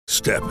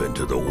Step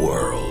into the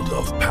world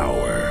of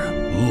power,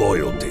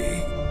 loyalty,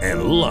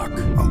 and luck.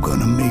 I'm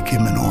gonna make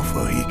him an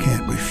offer he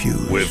can't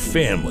refuse. With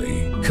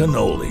family,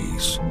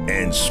 cannolis,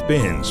 and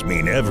spins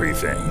mean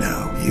everything.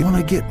 Now, you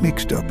wanna get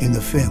mixed up in the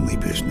family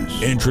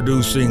business.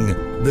 Introducing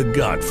The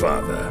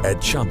Godfather at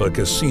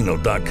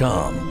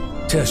ChumbaCasino.com.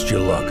 Test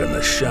your luck in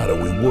the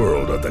shadowy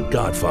world of The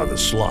Godfather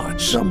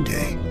slot.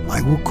 Someday,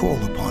 I will call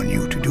upon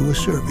you to do a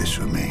service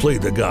for me. Play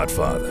The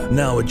Godfather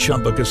now at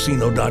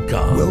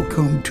ChumbaCasino.com.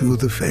 Welcome to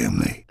the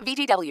family.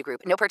 VGW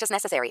Group. No purchase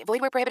necessary. Void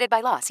where prohibited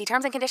by law. See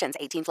terms and conditions.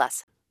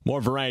 18+. More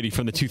variety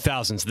from the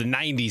 2000s, the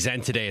 90s,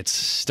 and today. It's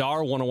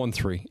Star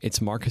 1013. It's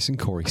Marcus and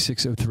Corey,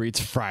 6:03. It's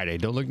Friday.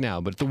 Don't look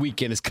now, but the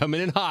weekend is coming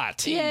in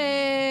hot.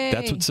 Yay!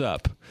 That's what's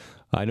up.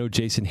 I know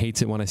Jason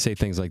hates it when I say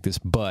things like this,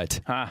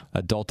 but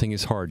adulting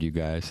is hard, you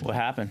guys. What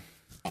happened?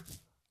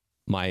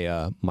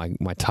 My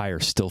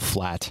tire's still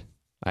flat.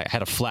 I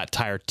had a flat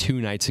tire 2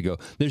 nights ago.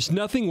 There's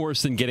nothing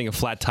worse than getting a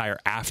flat tire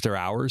after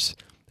hours,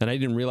 and I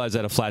didn't realize I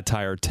had a flat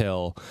tire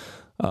till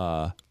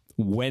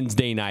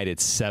Wednesday night at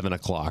 7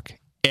 o'clock.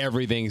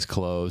 Everything's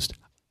closed.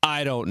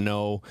 I don't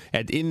know.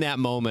 And in that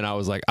moment, I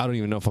was like, I don't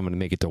even know if I'm going to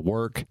make it to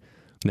work.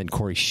 And then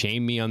Corey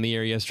shamed me on the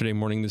air yesterday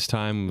morning this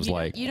time.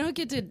 You don't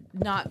get to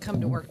not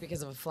come to work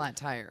because of a flat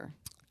tire.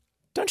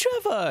 Don't you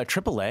have a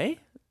AAA?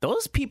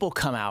 Those people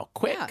come out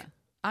quick. Yeah,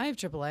 I have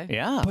AAA.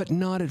 Yeah. But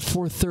not at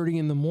 4:30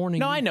 in the morning.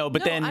 No, I know,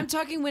 but then... I'm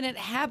talking when it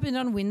happened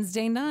on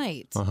Wednesday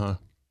night. Uh-huh.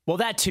 Well,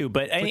 that too,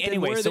 but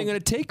anyway... Where are they going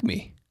to take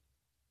me?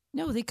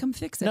 No, they come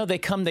fix it. No, they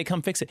come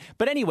fix it.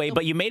 But anyway,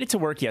 but you made it to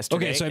work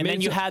yesterday, Okay, so and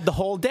then you had the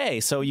whole day,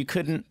 so you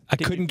couldn't... I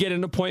couldn't get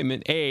an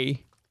appointment,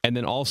 and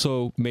then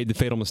also made the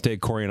fatal mistake.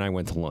 Corey and I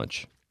went to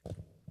lunch.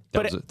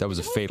 That was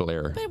a fatal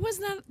error. But it was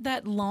not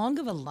that long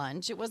of a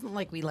lunch. It wasn't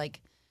like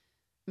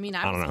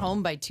I was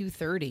home by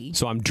 2:30.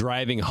 So I'm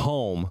driving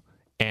home,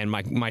 and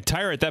my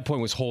tire at that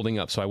point was holding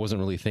up, so I wasn't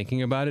really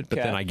thinking about it. But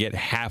then I get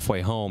halfway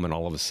home, and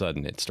all of a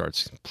sudden it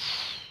starts.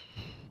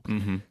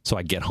 Mm-hmm. So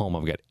I get home,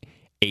 I've got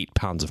 8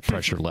 pounds of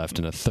pressure left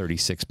in a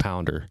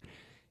 36-pounder.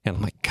 And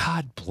I'm like,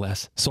 God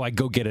bless. So I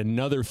go get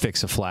another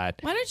Fix-A-Flat.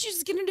 Why don't you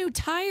just get a new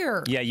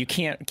tire? Yeah, you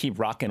can't keep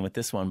rocking with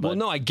this one. But... Well,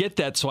 no, I get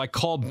that. So I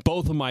called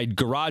both of my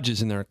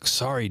garages, and they're like,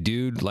 sorry,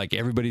 dude. Like,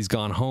 everybody's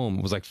gone home.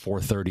 It was like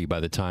 4:30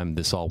 by the time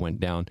this all went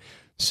down.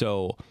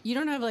 So... You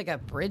don't have like a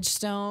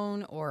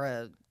Bridgestone or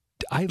a...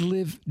 I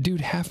live...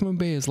 Dude, Half Moon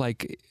Bay is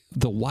like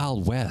the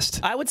Wild West.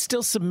 I would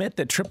still submit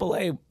that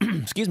AAA,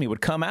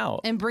 would come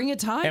out. And bring a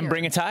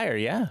tire.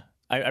 Yeah.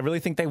 I really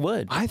think they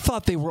would. I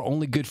thought they were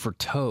only good for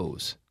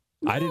tows.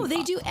 No,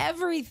 they do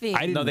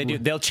everything. No, they do.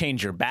 They'll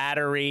change your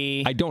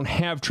battery. I don't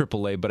have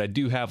AAA, but I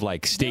do have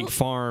like State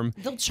Farm.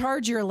 They'll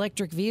charge your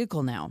electric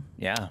vehicle now.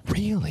 Yeah.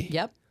 Really?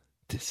 Yep.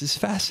 This is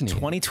fascinating.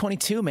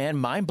 2022, man.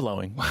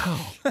 Mind-blowing.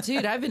 Wow.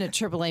 Dude, I've been a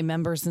AAA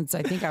member since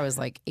I think I was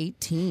like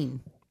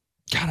 18.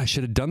 God, I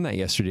should have done that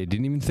yesterday.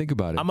 Didn't even think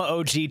about it. I'm an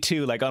OG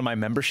too. Like on my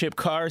membership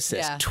card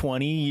says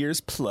 20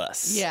 years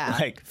plus. Yeah.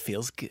 Like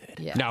feels good.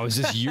 Yeah. Now is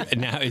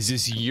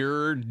this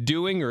your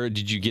doing, or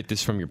did you get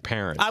this from your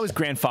parents? I was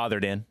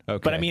grandfathered in.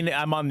 Okay. But I mean,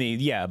 I'm on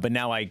but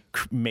now I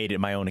made it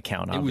my own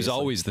account. Obviously. It was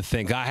always the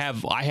thing. I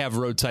have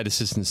roadside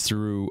assistance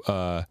through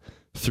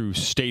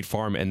State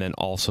Farm and then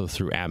also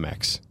through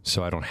Amex.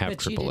 So I don't have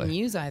AAA. You didn't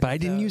use either. But I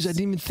didn't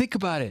even think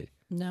about it.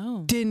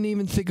 No. Didn't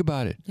even think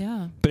about it.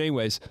 Yeah. But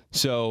anyways,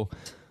 so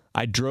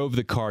I drove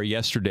the car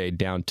yesterday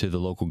down to the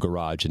local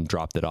garage and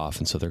dropped it off,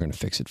 and so they're going to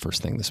fix it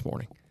first thing this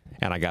morning.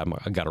 And I got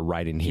a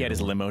ride in here. He had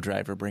his limo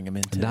driver bring him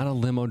in. Not a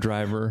limo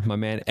driver. My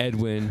man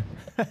Edwin.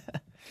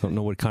 Don't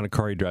know what kind of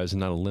car he drives, and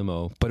not a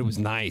limo, but it was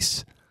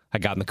nice. I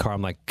got in the car.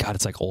 I'm like, God,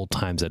 it's like old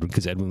times, Edwin,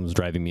 because Edwin was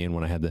driving me in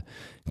when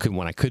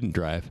I couldn't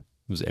drive.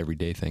 It was an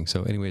everyday thing.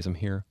 So, anyways, I'm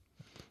here.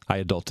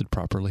 I adulted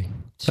properly.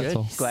 That's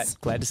all.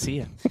 Glad to see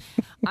you.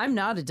 I'm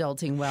not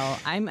adulting well.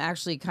 I'm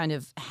actually kind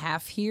of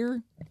half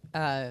here.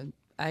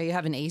 I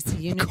have an AC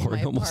unit. Corey in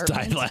my almost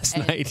died last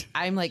night.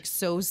 I'm like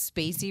so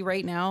spacey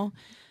right now.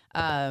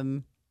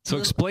 So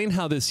explain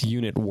how this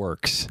unit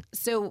works.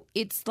 So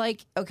it's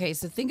like, okay,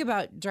 so think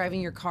about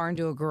driving your car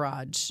into a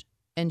garage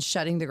and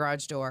shutting the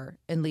garage door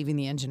and leaving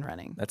the engine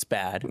running. That's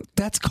bad.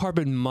 That's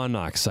carbon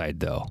monoxide,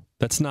 though.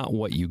 That's not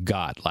what you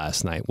got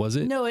last night, was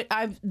it? No,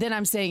 then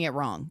I'm saying it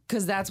wrong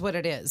because that's what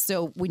it is.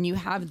 So when you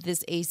have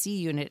this AC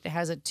unit, it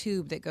has a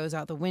tube that goes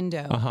out the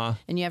window,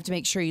 and you have to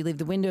make sure you leave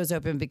the windows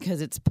open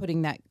because it's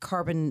putting that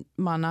carbon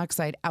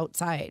monoxide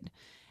outside.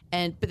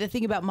 But the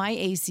thing about my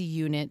AC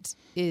unit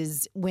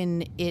is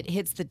when it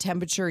hits the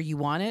temperature you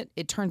want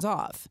it turns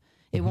off.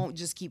 It won't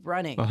just keep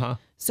running.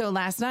 So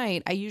last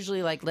night, I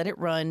usually let it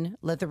run,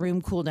 let the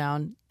room cool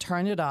down,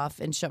 turn it off,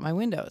 and shut my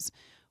windows.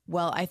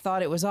 Well, I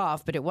thought it was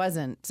off, but it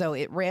wasn't. So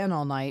it ran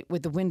all night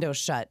with the windows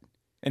shut.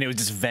 And it was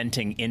just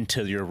venting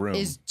into your room.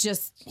 It's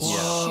just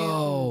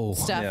shooting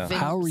stuff. Yeah.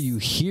 How are you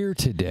here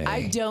today?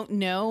 I don't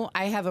know.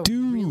 I have a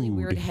really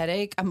weird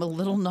headache. I'm a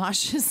little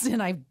nauseous,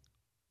 and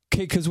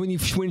Okay, because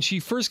when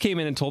she first came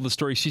in and told the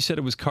story, she said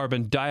it was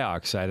carbon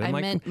dioxide.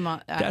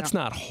 That's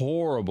not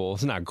horrible.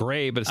 It's not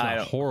great, but it's not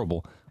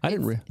horrible.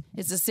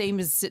 It's the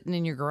same as sitting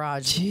in your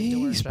garage.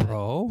 Jeez,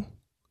 bro.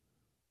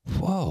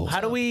 Whoa.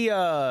 How do we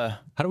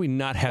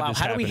not have this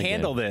how do we happen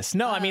handle again? this?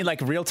 No, I mean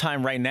like real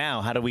time right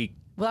now. How do we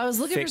Well, I was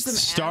looking Fix for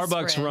some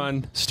Starbucks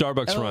aspirin.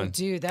 Starbucks Oh, run.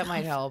 dude, that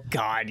might help.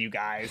 God, you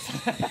guys.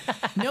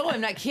 No,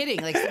 I'm not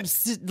kidding. Like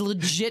some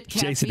legit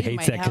caffeine Jason hates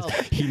might that help.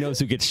 because he knows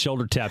who gets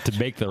shoulder tapped to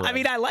make the run. I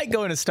mean, I like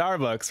going to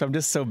Starbucks. So I'm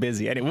just so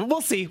busy. Anyway,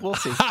 we'll see. We'll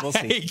see.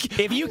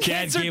 If you Dad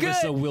kids are gave good,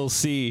 us a we'll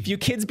see. if you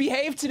kids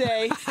behave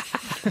today,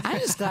 I'm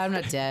just glad I'm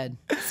not dead.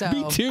 So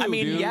Me too, I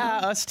mean, dude. yeah,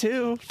 us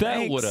too. That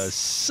Thanks. would have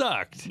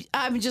sucked.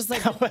 I'm just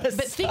like, but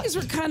things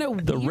were kind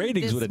of The weird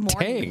ratings this would have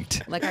morning.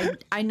 tanked. Like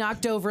I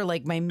knocked over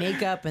like my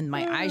makeup and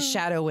my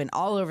eyeshadow went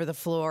all over the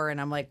floor,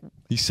 and I'm like,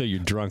 So you're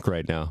drunk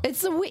right now.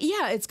 it's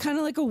it's kind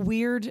of like a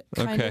weird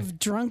kind Okay. of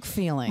drunk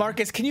feeling.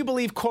 Marcus, can you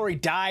believe Corey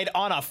died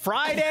on a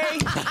Friday?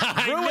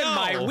 Ruined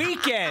my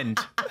weekend.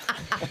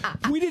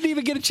 We didn't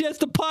even get a chance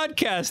to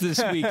podcast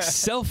this week.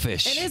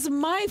 Selfish. And it's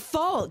my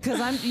fault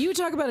because you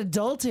talk about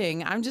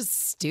adulting. I'm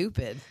just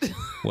stupid.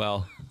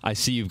 Well, I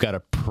see you've got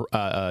a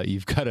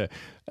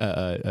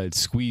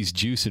squeezed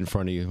juice in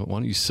front of you. Why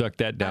don't you suck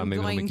that down? I'm Maybe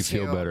it'll going make you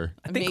feel to. better.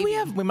 I think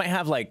we might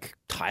have like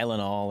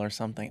Tylenol or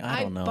something.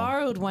 I don't know.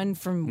 borrowed one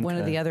from one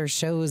of the other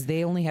shows.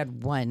 They only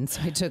had one,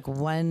 so I took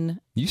one.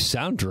 You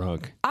sound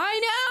drunk. I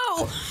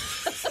know,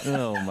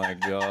 Oh my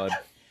God.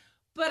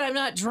 but I'm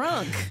not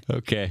drunk.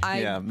 Okay.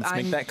 Yeah, let's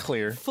make I'm that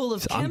clear. Full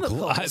of I'm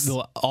chemicals.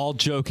 all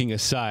joking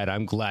aside,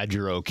 I'm glad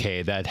you're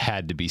okay. That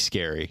had to be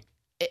scary.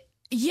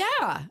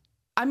 Yeah,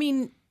 I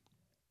mean,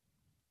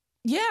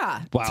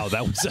 yeah. Wow,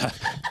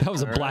 that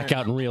was a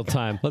blackout in real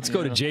time. Let's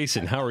go to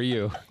Jason. How are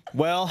you?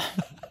 Well,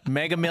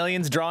 Mega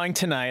Millions drawing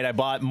tonight. I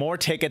bought more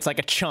tickets like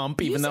a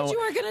chump, even said though you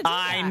weren't gonna do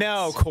I that.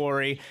 know,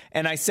 Corey.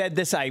 And I said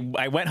this. I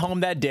went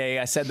home that day.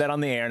 I said that on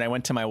the air, and I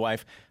went to my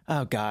wife.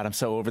 Oh God, I'm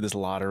so over this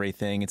lottery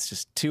thing. It's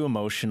just too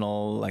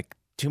emotional, like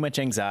too much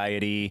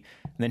anxiety.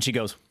 And then she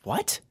goes,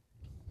 "What?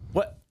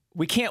 What?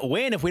 We can't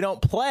win if we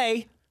don't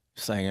play."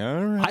 Just like,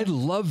 all right. I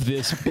love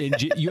this.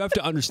 And you have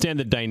to understand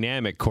the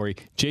dynamic, Corey.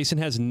 Jason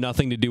has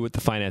nothing to do with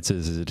the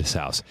finances at his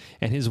house.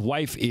 And his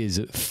wife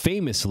is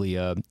famously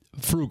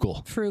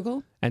frugal.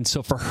 Frugal. And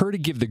so for her to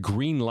give the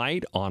green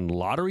light on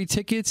lottery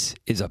tickets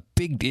is a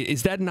big deal.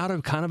 Is that not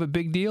a kind of a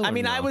big deal? I or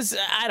mean, no?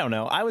 I don't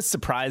know. I was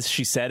surprised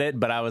she said it,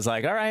 but I was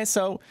like, all right.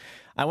 So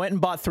I went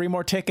and bought 3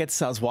 more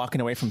tickets. I was walking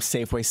away from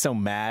Safeway so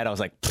mad. I was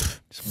like,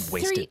 just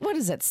wasted. What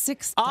is that?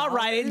 $6? All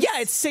right. Yeah,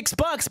 it's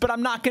 $6, but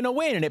I'm not going to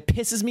win. And it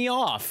pisses me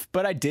off.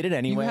 But I did it You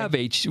anyway. have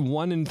a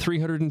 1 in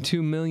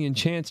 302 million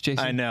chance,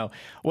 Jason. I know.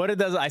 What are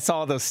those? I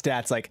saw those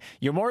stats. Like,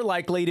 you're more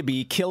likely to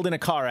be killed in a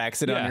car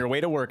accident Yeah. on your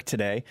way to work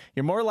today.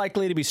 You're more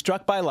likely to be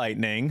struck by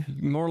lightning.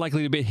 More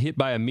likely to be hit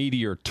by a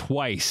meteor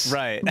twice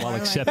Right. while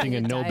accepting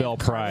a Nobel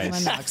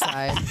Prize.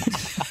 Monoxide.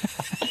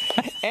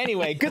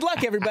 Anyway, good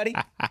luck, everybody.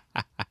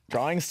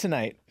 Drawings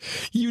tonight.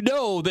 You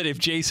know that if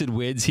Jason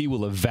wins, he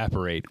will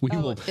evaporate.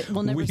 We'll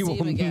never see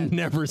him again.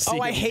 Never see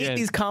I him hate again.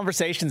 these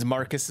conversations.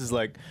 Marcus is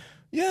like,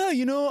 yeah,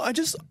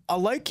 I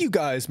like you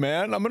guys,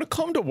 man. I'm going to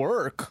come to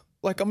work.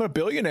 Like, I'm a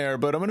billionaire,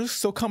 but I'm going to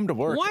still come to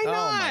work. Why Oh,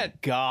 my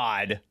not?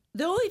 God.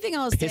 The only thing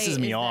I'll say Pisses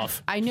me is that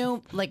off. I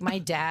know, like, my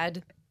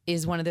dad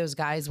is one of those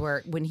guys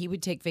where when he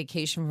would take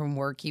vacation from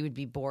work, he would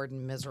be bored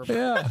and miserable.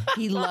 Yeah.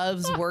 He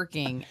loves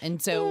working. And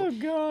so,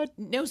 God.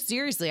 no,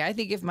 seriously, I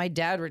think if my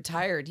dad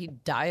retired,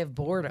 he'd die of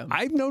boredom.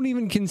 I don't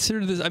even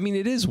consider this. I mean,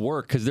 it is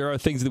work because there are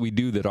things that we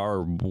do that are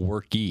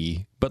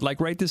worky. But like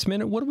right this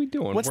minute, what are we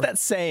doing? What's that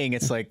saying?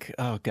 It's like,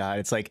 oh, God.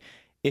 It's like,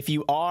 if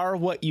you are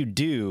what you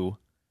do,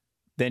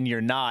 then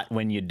you're not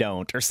when you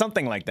don't, or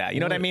something like that.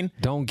 You know what I mean?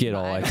 Don't get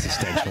all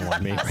existential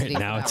on me right Capacity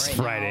now. for It's that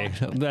right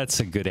Friday. That's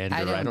a good ender.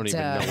 I don't even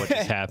know what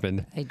just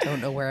happened. I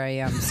don't know where I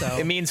am. So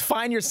It means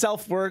find your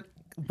self-worth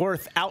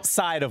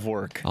outside of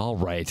work. All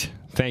right.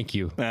 Thank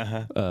you,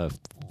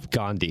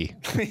 Gandhi.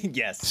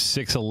 Yes.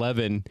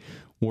 611.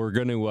 We're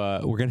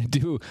gonna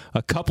do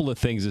a couple of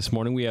things this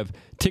morning. We have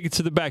tickets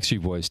to the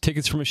Backstreet Boys,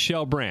 tickets from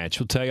Michelle Branch.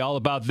 We'll tell you all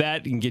about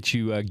that and get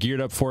you geared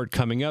up for it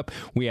coming up.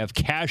 We have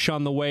cash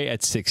on the way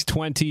at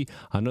 6:20.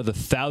 Another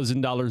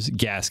 $1,000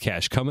 gas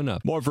cash coming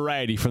up. More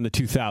variety from the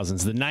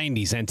 2000s, the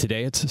 90s, and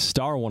today. It's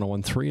Star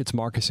 101.3. It's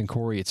Marcus and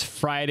Corey. It's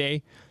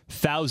Friday.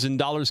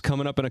 $1,000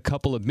 coming up in a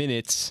couple of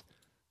minutes.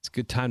 It's a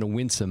good time to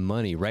win some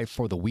money right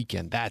for the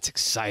weekend. That's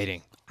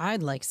exciting.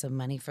 I'd like some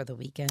money for the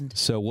weekend.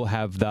 So we'll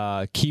have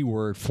the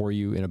keyword for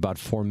you in about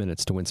 4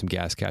 minutes to win some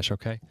gas cash,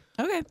 okay?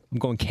 Okay. I'm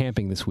going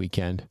camping this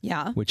weekend.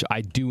 Yeah. Which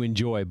I do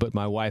enjoy, but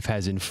my wife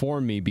has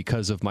informed me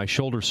because of my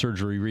shoulder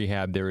surgery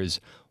rehab, there is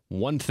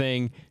one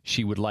thing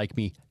she would like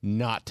me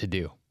not to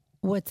do.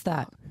 What's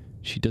that?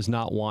 She does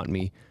not want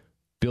me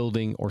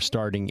building or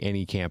starting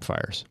any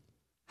campfires.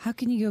 How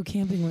can you go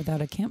camping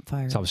without a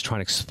campfire? So I was trying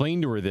to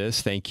explain to her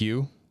this. Thank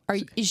you.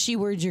 Is she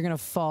worried you're going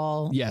to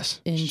fall Yes.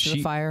 into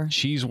the fire?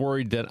 She's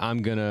worried that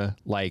I'm going to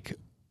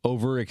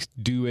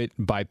overdo it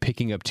by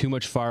picking up too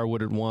much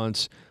firewood at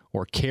once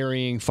or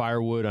carrying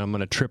firewood. I'm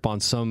going to trip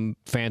on some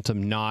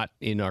phantom knot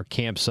in our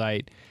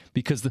campsite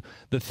because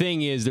the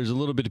thing is there's a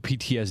little bit of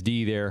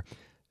PTSD there.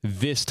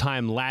 This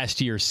time last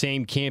year,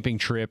 same camping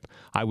trip,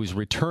 I was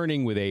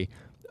returning with a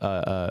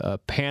a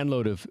pan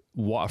load of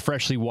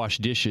freshly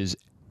washed dishes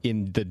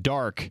in the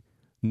dark,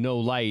 no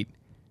light,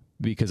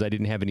 because I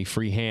didn't have any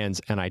free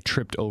hands, and I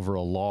tripped over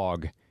a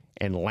log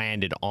and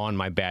landed on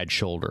my bad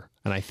shoulder.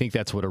 And I think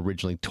that's what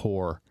originally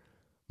tore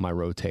my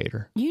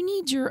rotator. You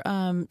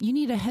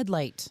need a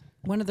headlight.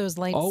 One of those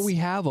lights. Oh, we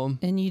have them.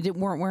 And you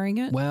weren't wearing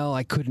it? Well,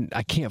 I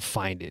can't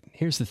find it.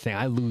 Here's the thing.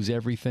 I lose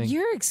everything.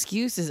 Your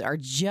excuses are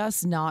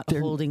just not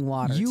holding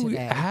water you today.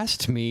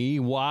 Asked me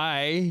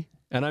why,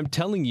 and I'm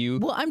telling you.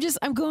 Well,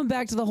 I'm going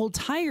back to the whole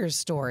tire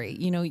story.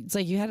 You know, it's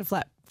like you had a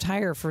flat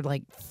tire for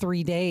like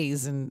 3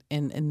 days, and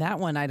that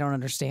one I don't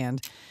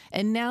understand.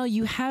 And now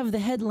you have the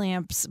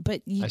headlamps,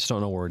 but I just don't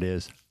know where it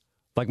is.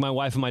 Like my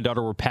wife and my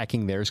daughter were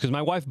packing theirs because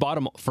my wife bought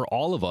them for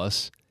all of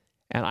us,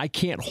 and I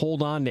can't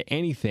hold on to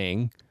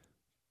anything.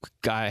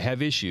 I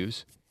have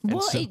issues. Well,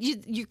 so,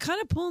 you're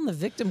kind of pulling the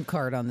victim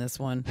card on this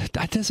one.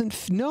 That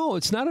doesn't. No,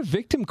 it's not a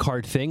victim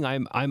card thing.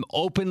 I'm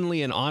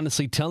openly and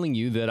honestly telling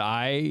you that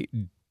I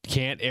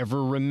can't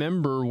ever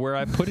remember where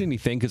I put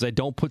anything because I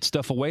don't put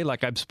stuff away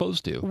like I'm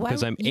supposed to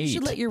because I'm 8. You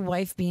should let your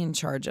wife be in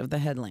charge of the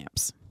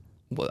headlamps.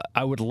 Well,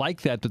 I would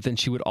like that, but then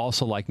she would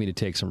also like me to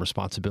take some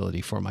responsibility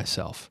for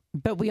myself.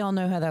 But we all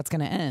know how that's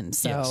going to end.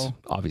 So yes,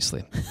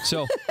 obviously.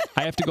 So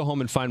I have to go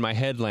home and find my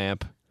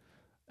headlamp.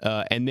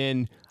 And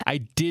then I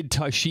did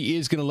she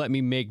is going to let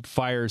me make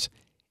fires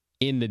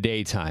in the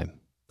daytime.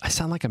 I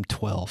sound like I'm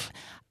 12.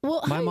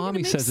 Well, my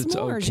mommy says it's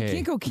s'mores? okay. You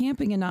can't go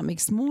camping and not make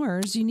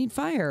s'mores. You need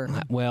fire.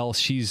 Well,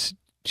 she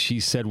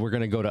said we're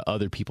going to go to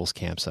other people's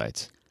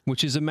campsites,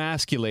 which is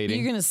emasculating.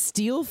 You're going to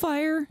steal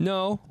fire?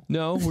 No.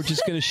 We're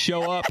just going to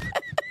show up.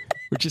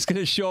 We're just going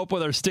to show up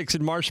with our sticks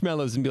and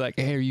marshmallows and be like,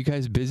 hey, are you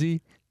guys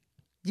busy?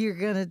 You're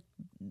going to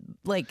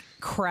like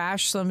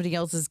crash somebody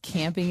else's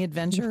camping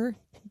adventure?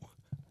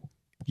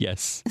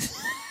 Yes.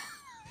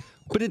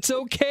 But it's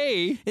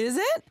okay. Is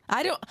it?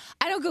 I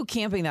don't go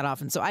camping that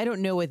often, so I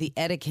don't know what the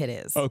etiquette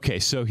is. Okay,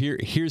 so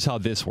here's how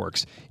this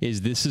works.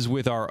 This is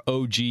with our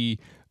OG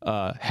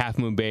Half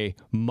Moon Bay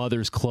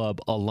Mothers Club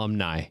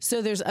alumni.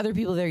 So there's other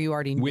people there you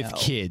already know. With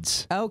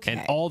kids. Okay.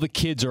 And all the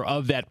kids are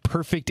of that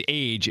perfect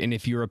age. And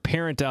if you're a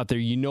parent out there,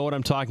 you know what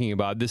I'm talking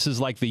about. This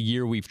is like the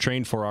year we've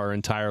trained for our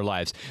entire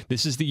lives.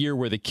 This is the year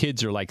where the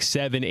kids are like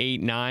 7,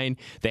 8, 9.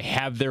 They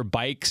have their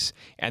bikes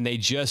and they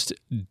just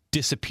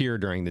disappear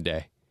during the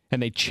day.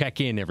 And they check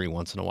in every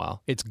once in a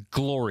while. It's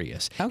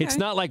glorious. Okay. It's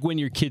not like when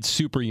your kid's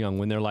super young,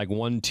 when they're like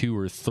 1, 2,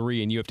 or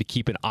 3, and you have to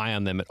keep an eye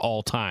on them at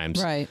all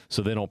times, right?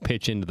 So they don't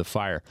pitch into the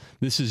fire.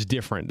 This is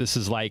different. This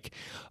is like,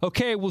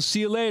 okay, we'll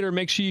see you later.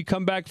 Make sure you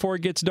come back before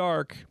it gets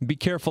dark. Be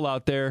careful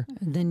out there.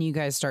 And then you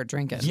guys start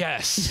drinking.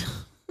 Yes.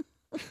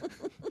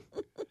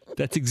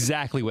 That's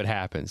exactly what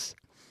happens.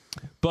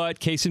 But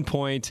case in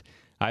point,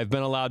 I've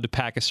been allowed to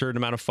pack a certain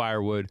amount of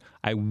firewood.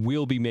 I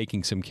will be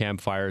making some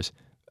campfires.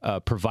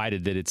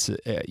 Provided that it's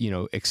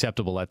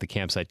acceptable at the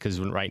campsite, because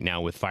right now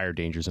with fire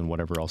dangers and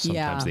whatever else,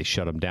 sometimes they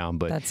shut them down.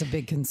 But that's a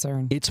big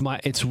concern.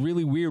 It's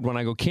really weird when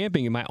I go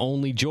camping, and my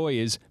only joy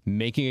is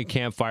making a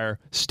campfire,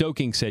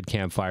 stoking said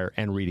campfire,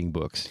 and reading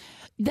books.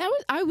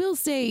 I will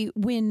say,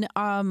 when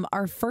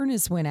our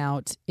furnace went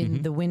out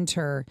in the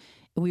winter,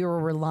 we were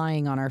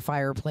relying on our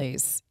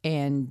fireplace,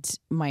 and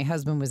my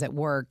husband was at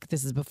work.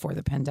 This is before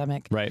the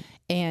pandemic, right?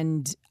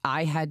 And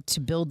I had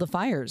to build the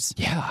fires.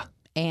 Yeah.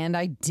 And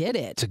I did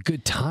it. It's a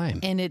good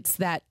time. And it's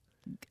that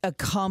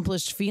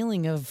accomplished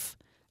feeling of,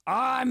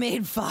 I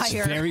made fire.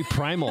 It's very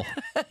primal.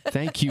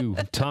 Thank you,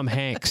 Tom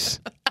Hanks.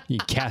 You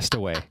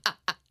castaway.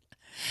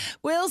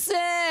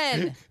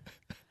 Wilson!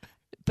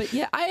 But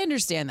yeah, I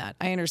understand that.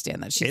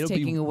 She's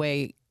taking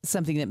away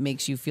something that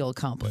makes you feel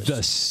accomplished.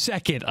 The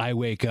second I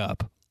wake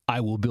up, I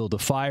will build a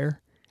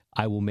fire,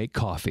 I will make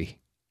coffee,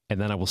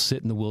 and then I will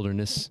sit in the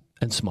wilderness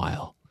and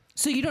smile.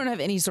 So you don't have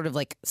any sort of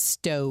like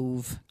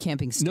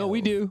camping stove? No,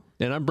 we do.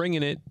 And I'm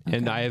bringing it. Okay.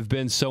 And I have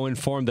been so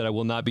informed that I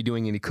will not be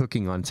doing any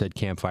cooking on said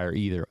campfire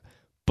either.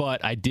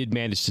 But I did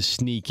manage to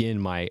sneak in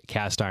my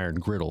cast iron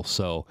griddle.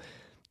 So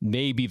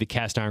maybe the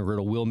cast iron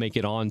griddle will make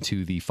it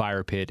onto the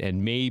fire pit,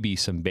 and maybe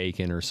some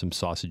bacon or some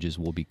sausages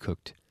will be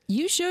cooked.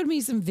 You showed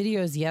me some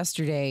videos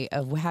yesterday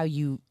of how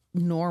you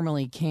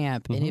normally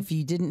camp, and if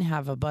you didn't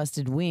have a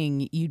busted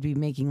wing, you'd be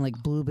making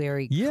like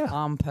blueberry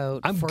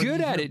compote. I'm good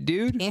at it,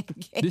 dude.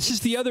 Pancakes. This is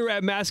the other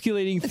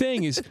emasculating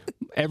thing is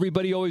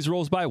everybody always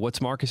rolls by,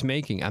 what's Marcus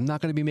making? I'm not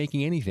going to be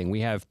making anything.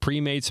 We have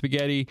pre-made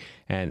spaghetti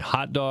and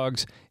hot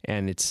dogs,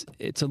 and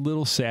it's a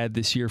little sad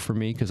this year for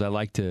me because I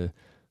like to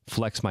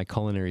flex my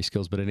culinary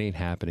skills, but it ain't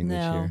happening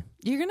this year.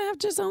 You're going to have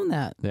to just own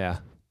that. Yeah.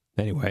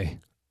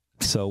 Anyway,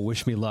 so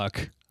wish me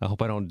luck. I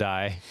hope I don't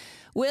die.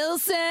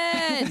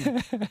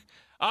 Wilson!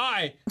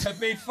 I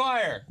have made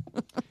fire.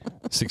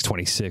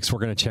 6:26. We're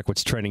going to check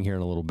what's trending here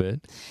in a little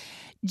bit.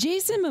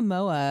 Jason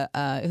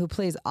Momoa, who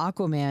plays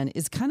Aquaman,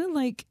 is kind of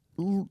like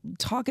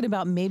talking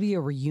about maybe a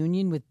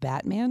reunion with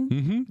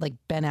Batman, like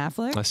Ben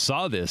Affleck. I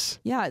saw this.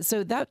 Yeah,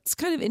 so that's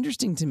kind of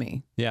interesting to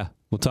me. Yeah,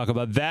 we'll talk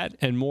about that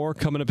and more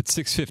coming up at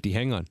 6:50.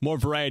 Hang on. More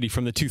variety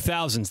from the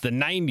 2000s, the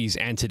 90s,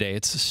 and today.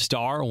 It's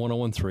Star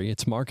 101.3.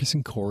 It's Marcus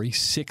and Corey,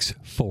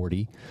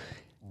 640.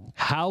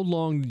 How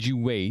long did you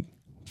wait?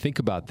 Think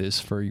about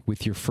this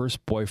with your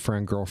first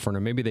boyfriend, girlfriend,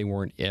 or maybe they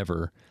weren't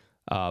ever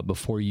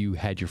before you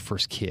had your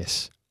first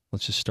kiss.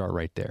 Let's just start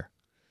right there.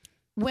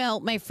 Well,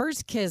 my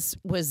first kiss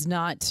was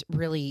not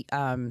really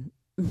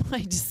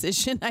my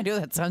decision. I know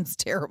that sounds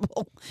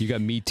terrible. You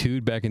got Me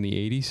Too'd back in the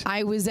 80s?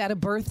 I was at a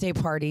birthday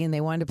party and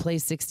they wanted to play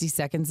 60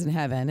 Seconds in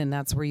Heaven, and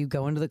that's where you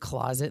go into the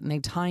closet and they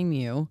time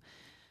you.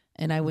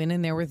 And I went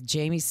in there with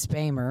Jamie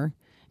Spamer,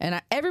 and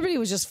everybody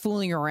was just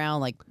fooling around,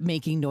 like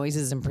making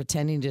noises and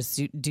pretending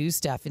to do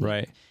stuff. And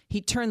right.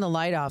 He turned the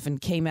light off and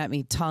came at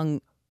me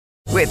tongue.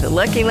 With the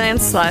Lucky Land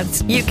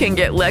Slots, you can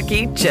get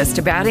lucky just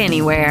about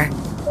anywhere.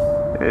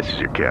 This is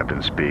your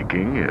captain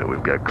speaking.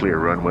 We've got clear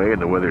runway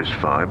and the weather's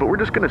fine, but we're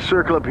just going to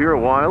circle up here a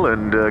while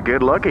and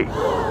get lucky.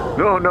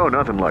 No,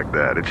 nothing like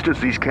that. It's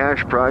just these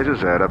cash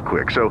prizes add up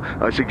quick. So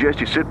I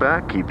suggest you sit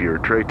back, keep your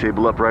tray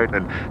table upright,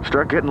 and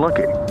start getting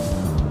lucky.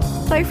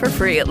 Play for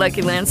free at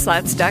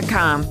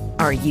LuckyLandSlots.com.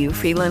 Are you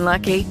feeling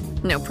lucky?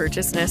 No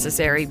purchase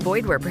necessary.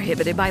 Void where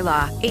prohibited by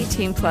law.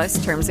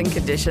 18+ terms and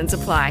conditions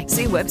apply.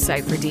 See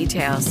website for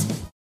details.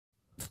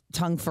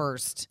 Tongue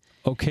first.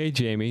 Okay,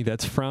 Jamie,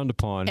 that's frowned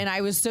upon. And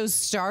I was so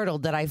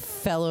startled that I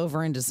fell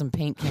over into some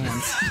paint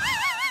cans.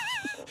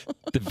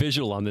 The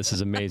visual on this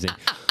is amazing.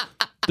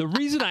 The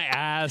reason I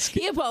ask...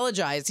 He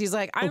apologized. He's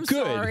like, I'm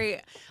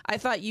sorry. I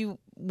thought you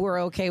were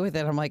okay with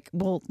it. I'm like,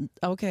 well,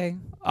 okay.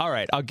 All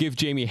right. I'll give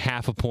Jamie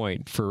half a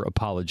point for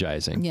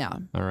apologizing. Yeah.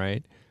 All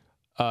right.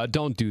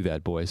 Don't do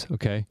that, boys.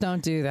 Okay.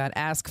 Don't do that.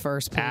 Ask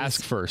first, please.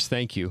 Ask first.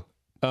 Thank you.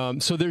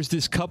 So there's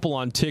this couple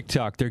on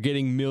TikTok. They're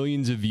getting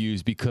millions of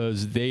views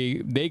because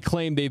they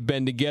claim they've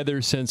been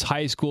together since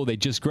high school. They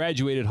just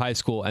graduated high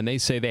school, and they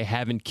say they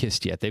haven't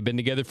kissed yet. They've been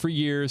together for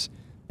years.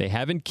 They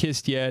haven't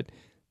kissed yet.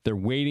 They're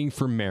waiting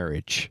for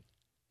marriage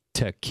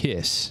to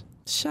kiss.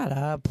 Shut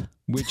up.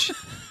 Which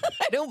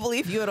I don't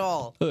believe you at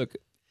all. Look.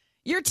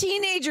 You're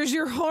teenagers.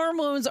 Your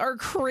hormones are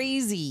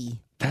crazy.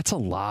 That's a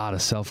lot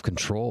of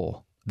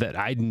self-control that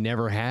I'd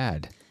never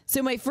had.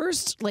 So my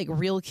first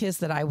real kiss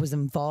that I was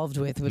involved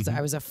with was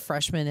I was a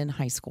freshman in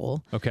high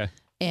school. Okay.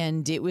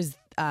 And it was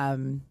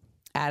Adam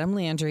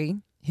Landry,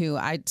 who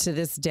to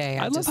this day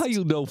I love how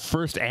you know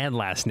first and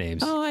last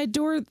names. Oh, I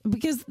adore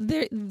because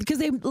they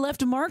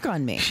left a mark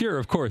on me. Sure,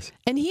 of course.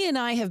 And he and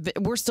I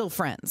we're still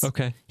friends.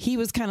 Okay. He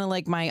was kind of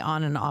like my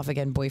on and off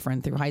again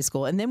boyfriend through high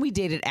school, and then we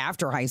dated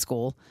after high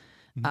school.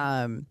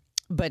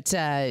 But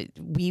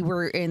we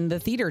were in the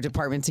theater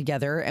department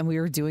together, and we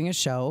were doing a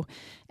show,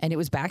 and it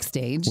was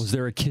backstage. Was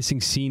there a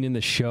kissing scene in the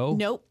show?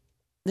 Nope.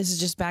 This is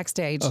just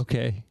backstage.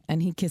 Okay.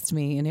 And he kissed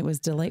me, and it was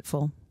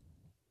delightful.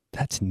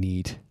 That's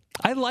neat.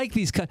 I like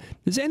these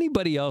Does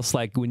anybody else,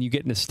 when you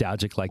get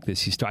nostalgic like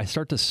this, I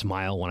start to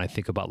smile when I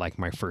think about,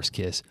 my first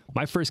kiss.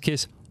 My first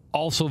kiss,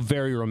 also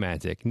very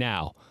romantic.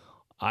 Now,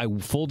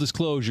 full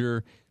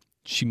disclosure,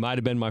 she might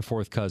have been my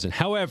fourth cousin.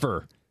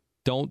 However,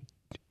 don't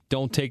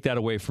take that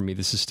away from me.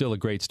 This is still a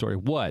great story.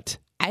 What?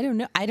 I don't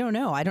know. I don't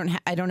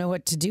know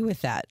what to do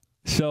with that.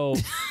 So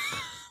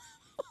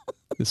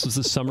this was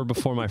the summer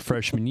before my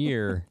freshman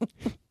year.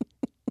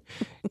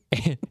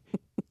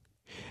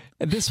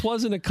 And this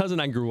wasn't a cousin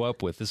I grew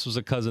up with. This was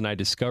a cousin I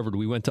discovered.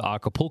 We went to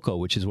Acapulco,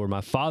 which is where my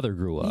father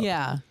grew up.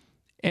 Yeah.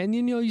 And,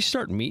 you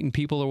start meeting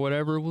people or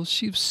whatever. Well,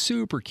 she was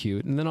super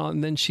cute.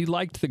 And then she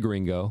liked the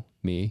gringo,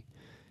 me.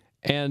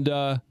 And,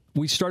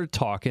 we started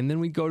talking,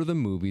 then we'd go to the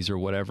movies or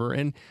whatever,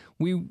 and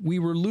we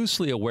were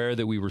loosely aware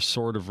that we were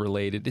sort of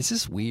related. Is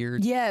this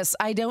weird? Yes,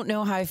 I don't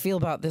know how I feel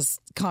about this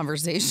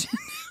conversation.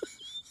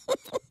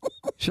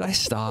 Should I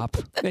stop?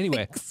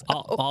 Anyway, so.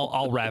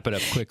 I'll wrap it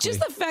up quickly. Just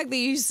the fact that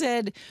you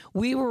said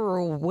we were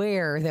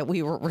aware that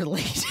we were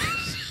related.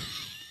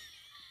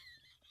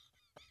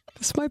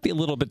 This might be a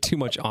little bit too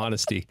much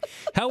honesty.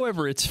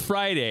 However, it's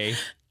Friday.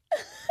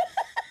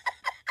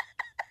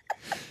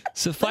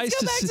 Let's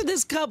go back to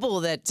this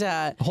couple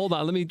that... Hold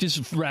on, let me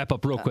just wrap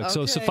up real quick. Okay.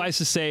 So suffice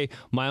to say,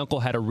 my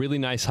uncle had a really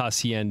nice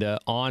hacienda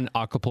on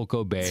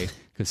Acapulco Bay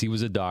because he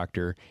was a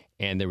doctor,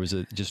 and there was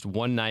just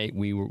one night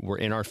we were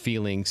in our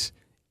feelings,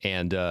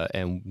 and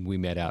we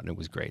met out, and it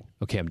was great.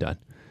 Okay, I'm done.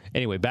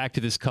 Anyway, back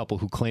to this couple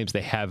who claims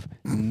they have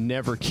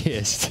never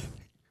kissed.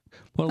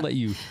 I want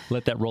to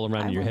let that roll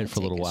around in your head for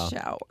a little while.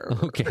 Shower.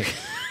 Okay.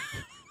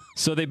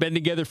 So they've been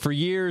together for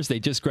years. They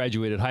just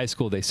graduated high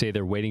school. They say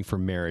they're waiting for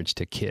marriage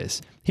to kiss.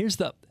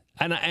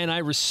 And I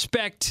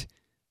respect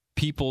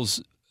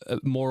people's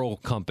moral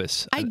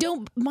compass.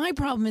 My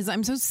problem is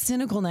I'm so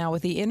cynical now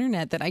with the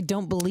internet that I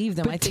don't believe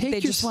them. I think they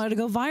just wanted to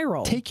go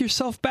viral. Take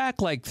yourself back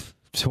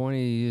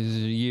 20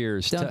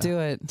 years. Don't do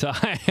it. To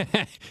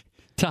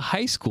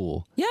high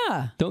school.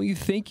 Yeah. Don't you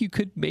think you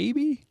could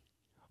maybe?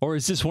 Or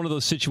is this one of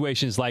those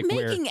situations like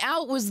Making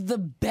out was the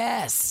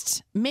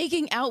best.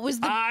 Making out was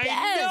the best.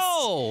 I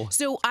know.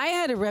 So I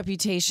had a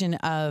reputation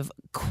of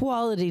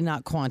quality,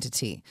 not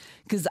quantity,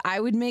 because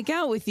I would make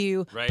out with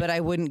you, Right. but I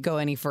wouldn't go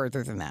any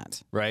further than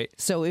that. right?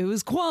 So it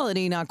was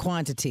quality, not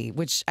quantity,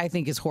 which I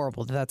think is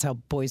horrible. That's how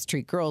boys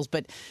treat girls.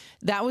 But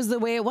that was the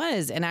way it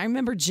was. And I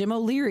remember Jim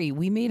O'Leary.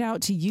 We made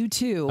out to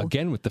U2.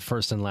 Again with the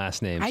first and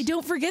last names. I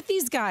don't forget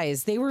these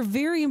guys. They were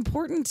very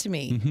important to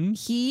me. Mm-hmm.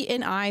 He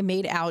and I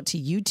made out to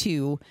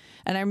U2.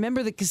 And I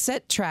remember the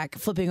cassette track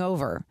flipping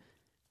over.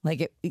 Like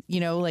it would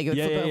Yeah, flip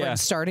yeah, over yeah. and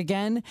start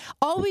again.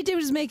 All we did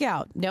was make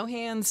out. No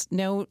hands,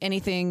 no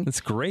anything. That's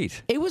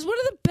great. It was one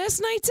of the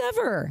best nights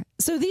ever.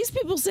 So these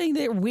people saying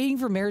they're waiting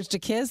for marriage to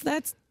kiss,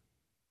 that's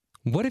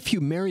What if you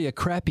marry a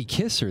crappy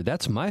kisser?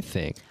 That's my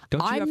thing.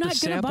 Don't you I'm have not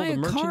to going to sample buy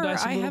the a car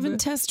merchandise a I little haven't bit?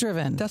 test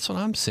driven. That's what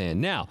I'm saying.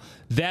 Now,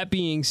 that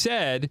being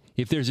said,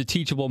 if there's a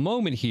teachable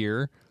moment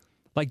here,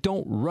 like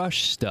don't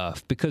rush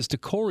stuff, because to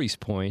Corey's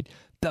point,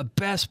 the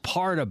best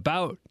part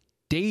about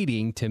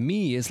dating to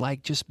me is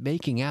like just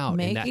making out.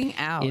 Making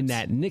out. In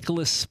that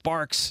Nicholas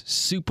Sparks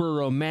super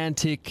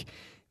romantic,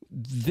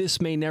 this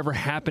may never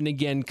happen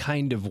again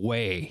kind of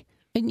way.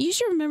 And you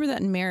should remember that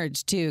in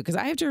marriage too, because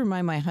I have to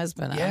remind my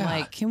husband. I'm Yeah.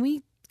 like, can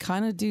we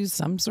kind of do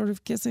some sort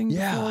of kissing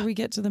Yeah. before we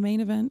get to the main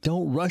event?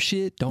 Don't rush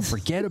it. Don't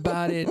forget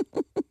about it.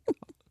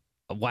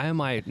 Why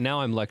am I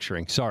now? I'm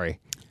lecturing. Sorry.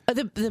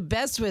 The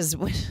best was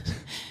when,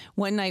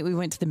 one night we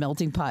went to the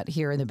Melting Pot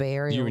here in the Bay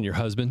Area. You and your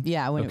husband?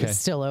 Yeah, when it Okay. was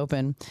still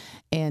open.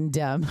 And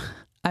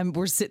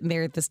we're sitting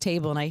there at this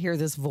table and I hear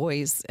this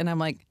voice and I'm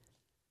like,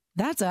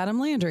 that's Adam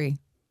Landry,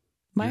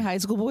 my high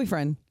school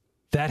boyfriend.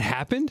 That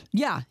happened?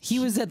 Yeah, he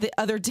was at the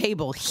other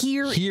table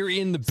here. Here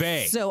in the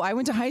Bay. So I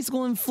went to high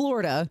school in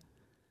Florida.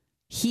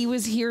 He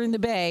was here in the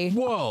Bay.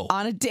 Whoa.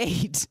 On a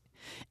date.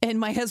 And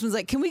my husband's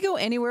like, can we go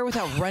anywhere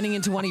without running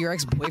into one of your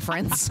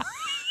ex-boyfriends?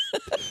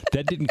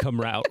 That didn't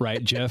come out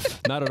right,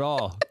 Jeff. Not at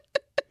all.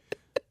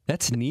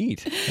 That's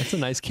neat. That's a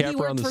nice He capper on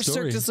worked the for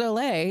story. Cirque du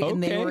Soleil,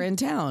 and they Okay. were in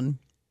town.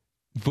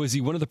 Was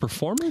he one of the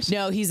performers?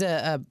 No, he's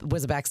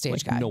was a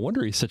backstage guy. No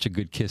wonder he's such a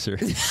good kisser.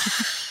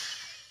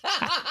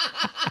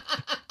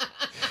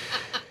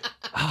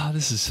 Oh,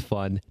 this is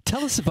fun.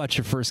 Tell us about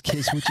your first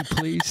kiss, would you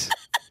please?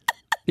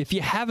 If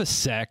you have a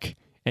sec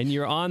and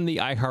you're on the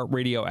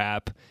iHeartRadio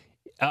app,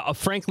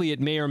 frankly, it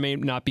may or may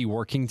not be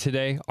working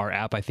today. Our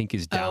app, I think,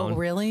 is down. Oh,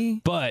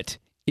 really? But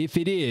if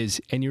it is,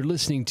 and you're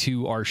listening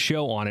to our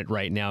show on it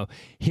right now,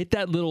 hit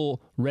that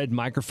little red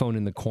microphone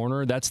in the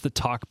corner. That's the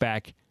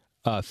talkback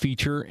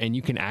feature, and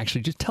you can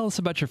actually just tell us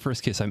about your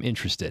first kiss. I'm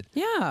interested.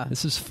 Yeah.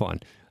 This is fun.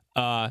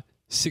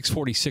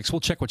 6:46. We'll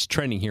check what's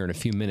trending here in a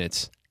few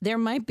minutes. There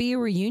might be a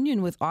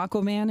reunion with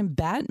Aquaman and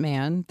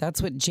Batman.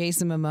 That's what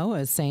Jason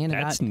Momoa is saying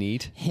That's about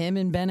neat. him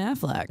and Ben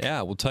Affleck.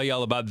 Yeah, we'll tell you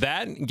all about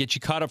that and get you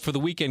caught up for the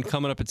weekend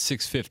coming up at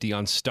 6:50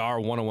 on Star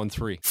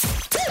 1013.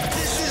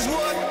 This is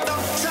what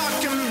I'm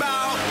talking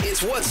about.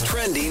 It's what's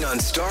trending on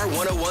Star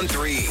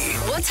 1013.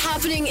 What's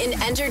happening in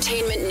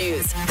entertainment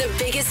news, the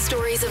biggest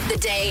stories of the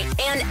day,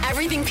 and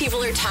everything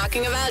people are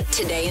talking about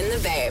today in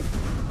the Bay.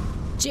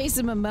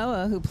 Jason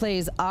Momoa, who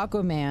plays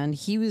Aquaman,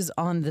 he was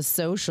on the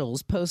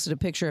socials, posted a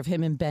picture of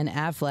him and Ben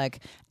Affleck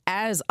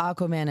as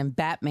Aquaman and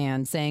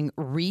Batman saying,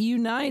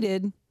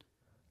 reunited,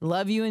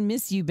 love you and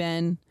miss you,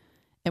 Ben.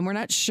 And we're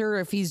not sure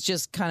if he's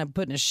just kind of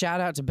putting a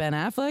shout out to Ben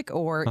Affleck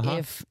or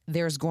if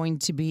there's going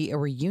to be a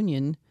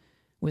reunion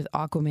with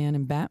Aquaman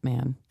and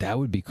Batman. That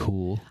would be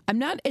cool. I'm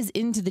not as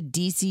into the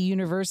DC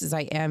universe as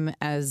I am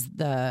as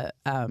the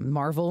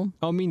Marvel.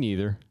 Oh, me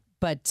neither.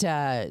 But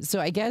so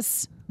I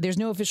guess there's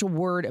no official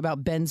word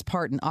about Ben's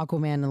part in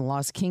Aquaman and the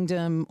Lost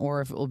Kingdom, or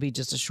if it will be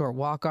just a short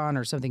walk on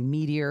or something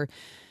meatier.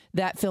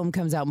 That film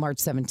comes out March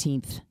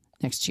 17th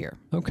next year.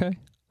 Okay.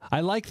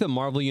 I like the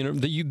Marvel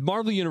universe. The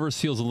Marvel universe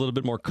feels a little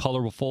bit more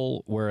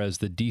colorful, whereas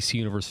the DC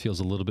universe feels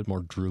a little bit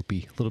more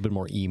droopy, a little bit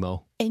more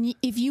emo. And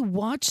if you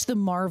watch the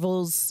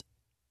Marvels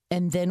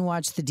and then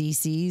watch the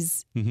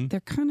DCs, they're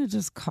kind of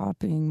just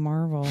copying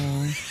Marvel.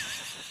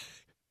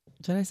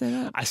 Did I say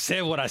that? I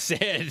said what I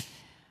said.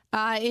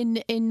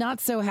 In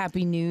not so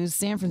happy news,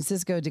 San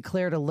Francisco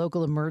declared a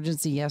local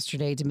emergency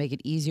yesterday to make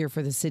it easier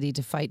for the city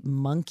to fight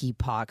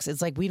monkeypox.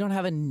 It's like we don't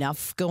have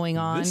enough going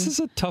on. This is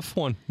a tough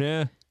one.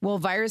 Yeah. Well,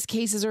 virus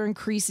cases are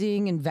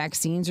increasing and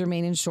vaccines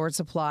remain in short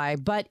supply.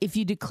 But if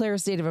you declare a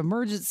state of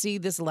emergency,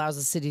 this allows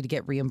the city to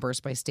get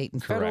reimbursed by state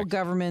and federal Correct.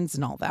 governments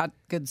and all that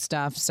good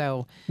stuff.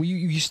 So Well,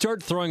 you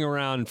start throwing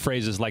around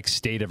phrases like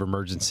state of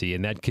emergency,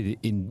 and that could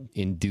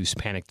induce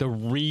panic. The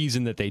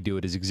reason that they do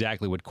it is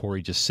exactly what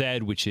Corey just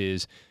said, which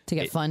is to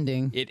get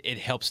funding. It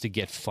helps to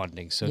get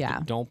funding. So Yeah.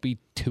 don't be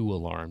too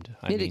alarmed.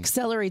 I It mean,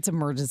 accelerates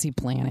emergency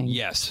planning.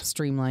 Yes.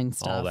 Streamline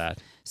stuff. All that.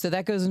 So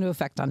that goes into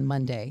effect on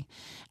Monday.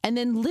 And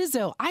then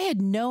Lizzo, I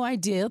had no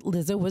idea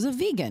Lizzo was a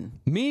vegan.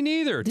 me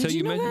neither. Did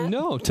you know that?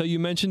 No, till you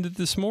mentioned it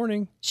this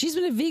morning. She's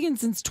been a vegan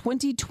since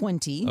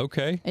 2020.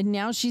 Okay. And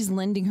now she's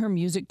lending her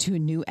music to a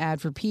new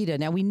ad for PETA.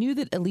 Now, we knew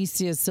that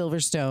Alicia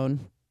Silverstone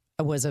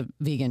was a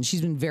vegan.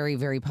 She's been very,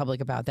 very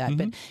public about that.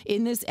 But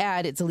in this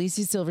ad, it's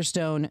Alicia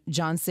Silverstone,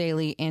 John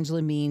Saley,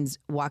 Angela Means,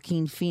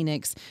 Joaquin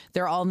Phoenix.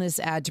 They're all in this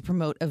ad to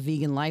promote a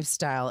vegan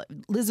lifestyle.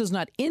 Lizzo's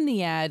not in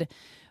the ad,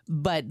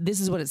 but this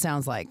is what it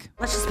sounds like.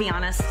 Let's just be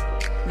honest.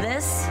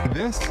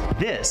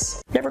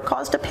 This never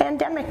caused a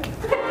pandemic.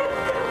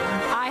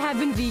 I have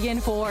been vegan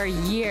for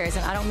years,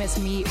 and I don't miss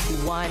meat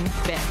one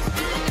bit.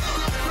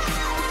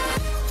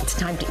 It's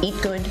time to eat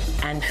good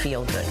and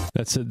feel good.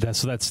 That's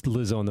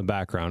Lizzo in the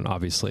background,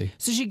 obviously.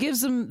 So she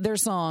gives them their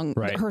song,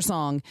 her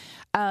song.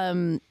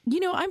 I'm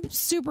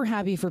super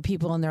happy for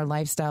people and their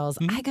lifestyles.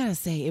 I gotta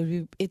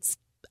say,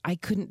 I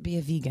couldn't be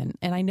a vegan,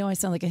 and I know I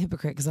sound like a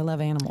hypocrite because I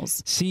love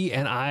animals. See,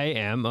 and I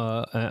am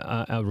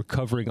a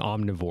recovering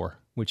omnivore,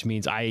 which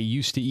means I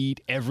used to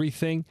eat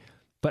everything,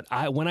 but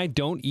when I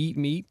don't eat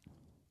meat,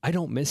 I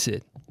don't miss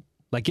it.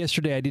 Like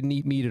yesterday, I didn't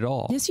eat meat at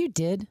all. Yes, you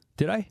did.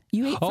 Did I?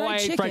 You ate fried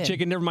chicken. I ate fried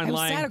chicken. Never mind,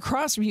 lying. I sat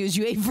across from you as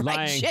you ate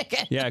fried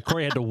chicken. Yeah,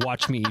 Corey had to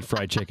watch me eat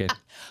fried chicken.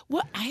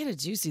 What? I had a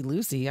Juicy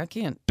Lucy. I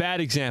can't. Bad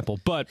example,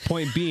 but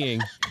point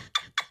being,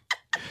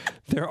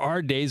 there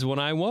are days when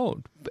I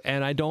won't,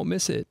 and I don't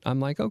miss it. I'm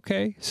like,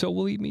 okay, so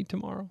we'll eat meat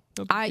tomorrow.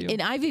 No big deal.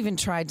 And I've even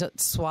tried to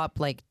swap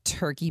like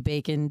turkey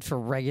bacon for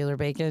regular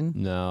bacon.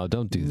 No,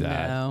 don't do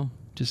that. No.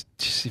 Just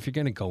if you're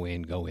gonna go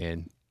in, go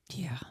in.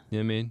 Yeah. You know what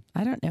I mean?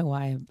 I don't know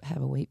why I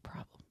have a weight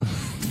problem.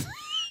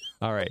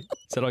 All right.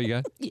 Is that all you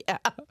got? Yeah.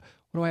 What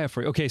do I have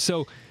for you? Okay,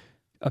 so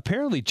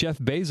apparently Jeff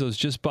Bezos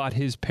just bought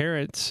his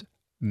parents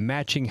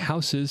matching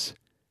houses.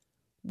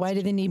 Why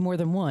do they need more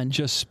than one?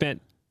 Just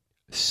spent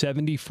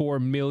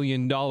 $74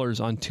 million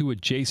on 2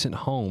 adjacent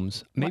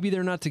homes. Maybe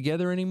they're not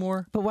together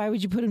anymore. But why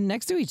would you put them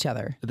next to each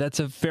other? That's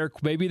a fair...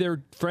 Maybe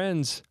they're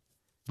friends,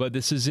 but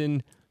this is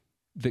in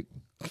the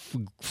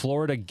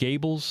Florida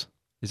Gables.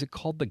 Is it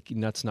called the...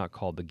 That's not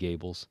called the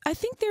Gables. I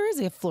think there is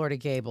a Florida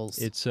Gables.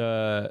 It's...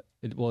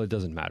 Well, it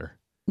doesn't matter.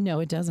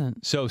 No, it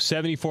doesn't. So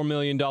 $74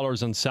 million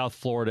on South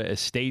Florida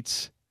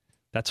estates.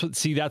 That's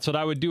what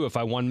I would do if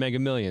I won Mega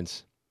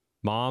Millions.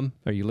 Mom,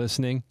 are you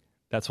listening?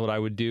 That's what I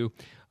would do.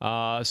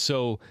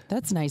 So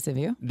that's nice of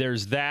you.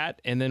 There's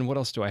that. And then what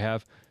else do I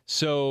have?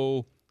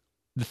 So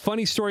the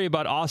funny story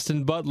about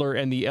Austin Butler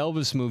and the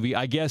Elvis movie,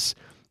 I guess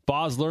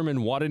Baz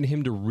Luhrmann wanted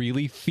him to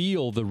really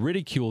feel the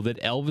ridicule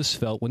that Elvis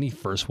felt when he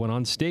first went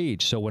on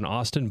stage. So when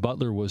Austin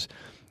Butler was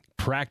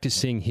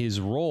practicing his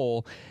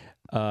role,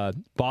 Baz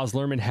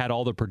Luhrmann had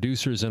all the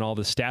producers and all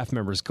the staff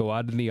members go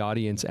out in the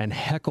audience and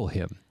heckle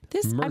him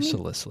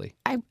mercilessly.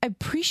 I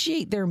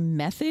appreciate their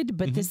method,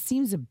 but this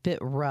seems a bit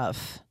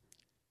rough.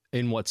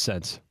 In what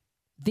sense?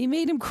 They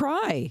made him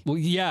cry. Well,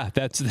 yeah,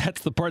 that's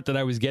the part that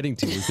I was getting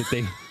to, is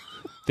that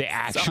they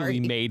actually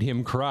made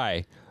him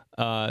cry.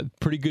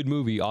 Pretty good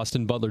movie.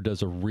 Austin Butler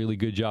does a really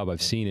good job.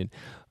 I've seen it.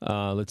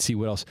 Let's see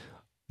what else.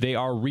 They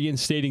are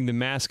reinstating the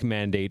mask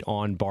mandate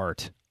on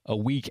BART a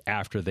week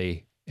after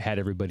they had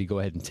everybody go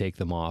ahead and take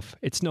them off.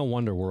 It's no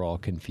wonder we're all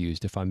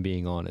confused, if I'm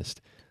being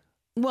honest.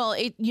 Well,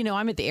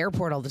 I'm at the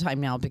airport all the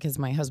time now because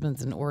my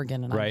husband's in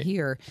Oregon and I'm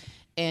here.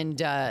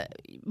 And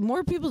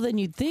more people than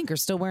you'd think are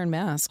still wearing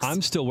masks.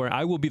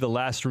 I will be the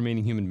last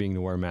remaining human being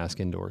to wear a mask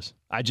indoors.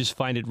 I just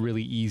find it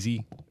really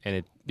easy,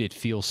 and it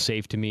feels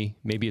safe to me.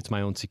 Maybe it's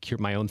my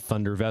own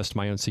thunder vest,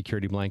 my own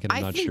security blanket.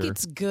 I'm not sure. I think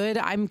it's good.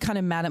 I'm kind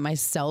of mad at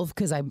myself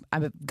because I've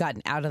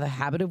gotten out of the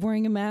habit of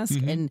wearing a mask.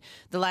 And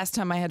the last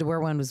time I had to wear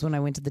one was when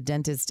I went to the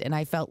dentist, and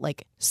I felt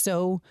like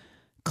so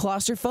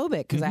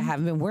claustrophobic because I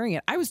haven't been wearing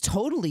it. I was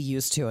totally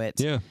used to it.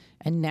 Yeah.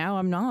 And now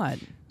I'm not.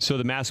 So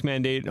the mask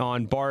mandate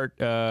on BART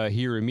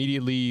here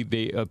immediately.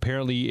 They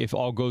apparently, if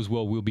all goes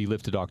well, will be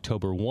lifted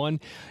October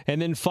 1.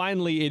 And then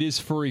finally, it is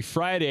Furry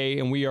Friday,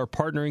 and we are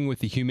partnering with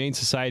the Humane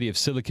Society of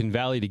Silicon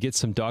Valley to get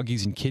some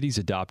doggies and kitties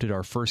adopted.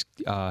 Our first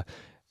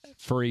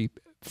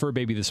fur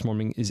baby this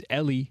morning is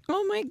Ellie.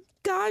 Oh my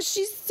gosh,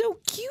 she's so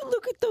cute.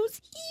 Look at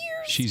those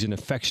ears. She's an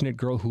affectionate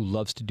girl who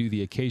loves to do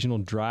the occasional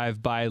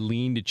drive-by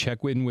lean to check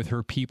in with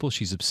her people.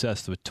 She's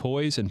obsessed with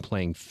toys and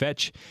playing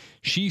fetch.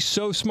 She's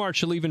so smart,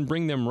 she'll even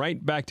bring them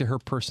right back to her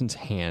person's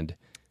hand.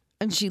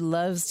 And she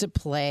loves to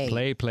play.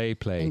 Play.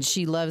 And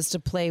she loves to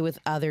play with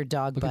other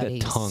dog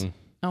buddies. Look at that tongue.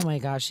 Oh my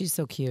gosh, she's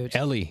so cute.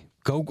 Ellie,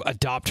 go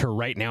adopt her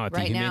right now at the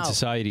Humane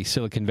Society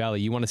Silicon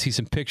Valley. You want to see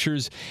some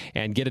pictures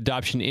and get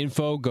adoption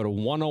info? Go to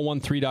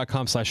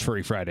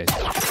 1013.com/furryfridays.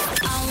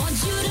 I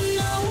want you to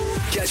know.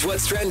 Catch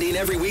what's trending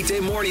every weekday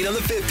morning on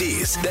the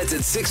 50s. That's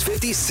at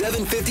 6:50,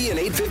 7:50, and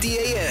 8:50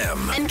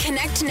 a.m. And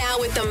connect now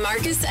with the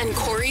Marcus and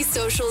Corey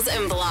socials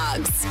and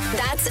blogs.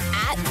 That's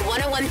at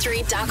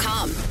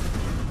 1013.com.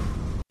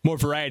 More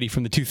variety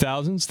from the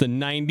 2000s, the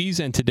 90s,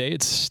 and today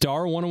it's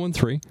Star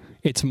 1013.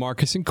 It's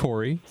Marcus and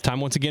Corey.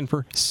 Time once again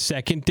for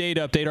Second Date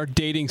Update, our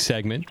dating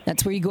segment.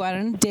 That's where you go out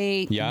on a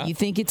date. Yeah. You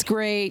think it's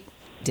great.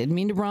 Didn't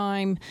mean to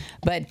rhyme.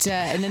 But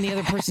and then the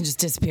other person just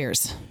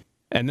disappears.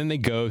 and then they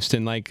ghost,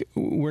 and like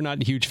we're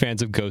not huge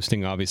fans of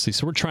ghosting, obviously.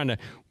 So we're trying to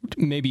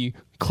maybe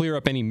clear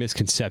up any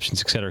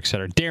misconceptions, et cetera, et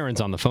cetera.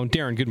 Darren's on the phone.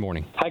 Darren, good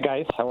morning. Hi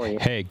guys, how are you?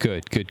 Hey,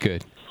 good.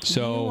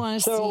 So you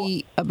want to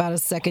see about a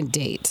second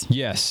date?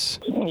 Yes.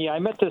 Yeah, I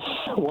met this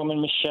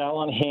woman, Michelle,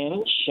 on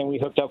Hinge, and we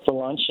hooked up for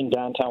lunch in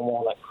downtown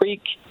Walnut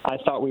Creek. I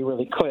thought we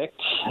really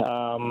clicked.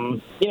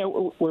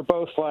 We're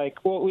both like,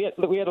 well, we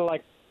had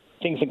like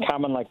things in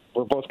common, like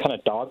we're both kind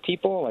of dog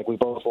people. Like we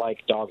both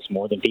like dogs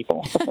more than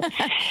people.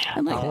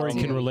 Corey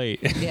can relate.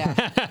 Yeah.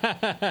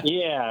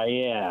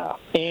 Yeah.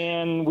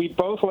 And we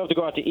both love to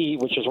go out to eat,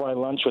 which is why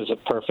lunch was a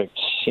perfect,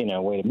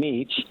 way to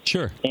meet.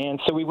 Sure. And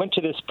so we went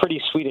to this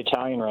pretty sweet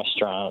Italian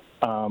restaurant.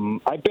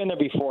 I've been there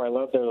before. I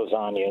love their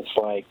lasagna. It's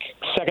like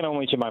second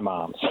only to my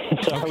mom's.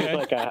 So I was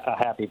like a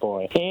happy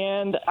boy.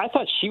 And I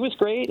thought she was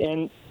great.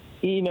 And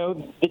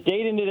the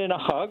date ended in a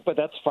hug, but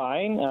that's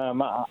fine.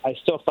 I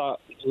still thought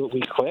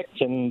we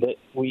clicked and that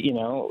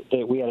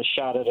we had a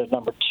shot at a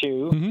number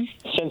 2. Mm-hmm.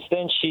 Since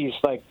then, she's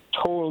like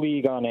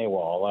totally gone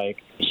AWOL. Like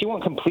she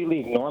won't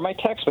completely ignore my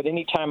text, but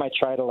anytime I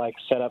try to like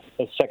set up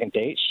a second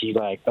date, she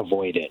like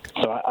avoid it.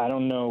 So I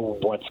don't know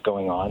what's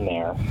going on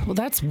there. Well,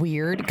 that's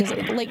weird because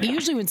like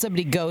usually when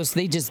somebody ghosts,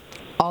 they just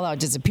all out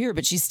disappear,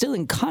 but she's still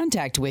in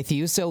contact with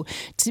you. So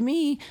to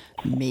me,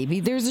 maybe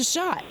there's a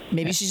shot.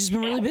 Maybe she's just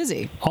been really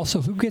busy.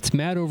 Also, who gets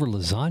mad over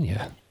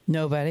lasagna?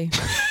 Nobody.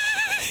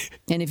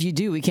 And if you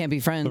do, we can't be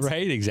friends.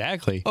 Right,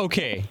 exactly.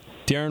 Okay,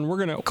 Darren, we're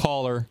going to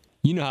call her.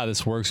 You know how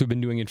this works. We've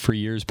been doing it for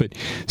years. But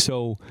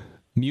so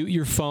mute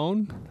your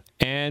phone,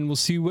 and we'll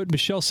see what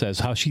Michelle says,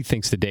 how she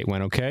thinks the date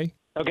went, okay?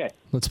 Okay.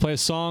 Let's play a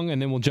song, and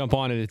then we'll jump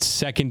on it. It's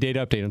Second Date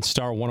Update on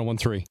Star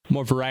 101.3.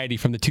 More variety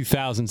from the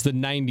 2000s, the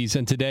 90s,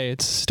 and today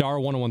it's Star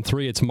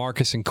 101.3. It's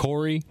Marcus and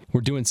Corey.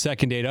 We're doing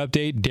Second Date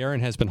Update. Darren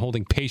has been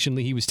holding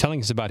patiently. He was telling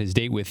us about his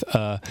date with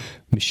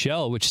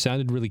Michelle, which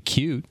sounded really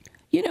cute.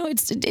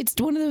 It's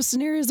one of those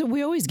scenarios that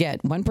we always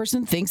get. One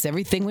person thinks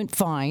everything went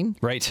fine.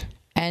 Right.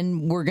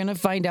 And we're going to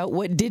find out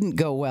what didn't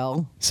go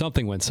well.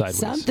 Something went sideways.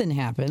 Something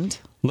happened.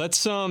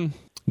 Let's,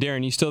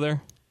 Darren, you still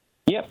there?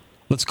 Yep.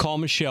 Let's call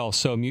Michelle.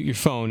 So mute your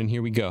phone, and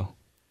here we go.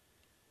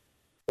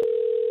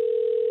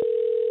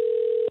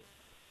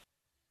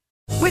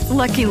 With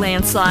Lucky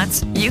Land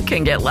Slots, you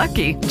can get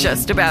lucky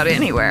just about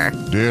anywhere.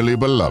 Dearly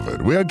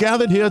beloved, we are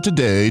gathered here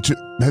today to...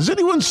 Has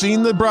anyone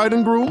seen the bride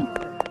and groom?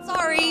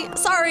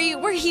 Sorry,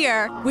 we're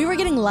here. We were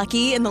getting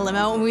lucky in the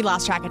limo and we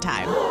lost track of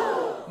time.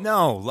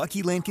 No,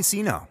 Lucky Land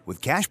Casino,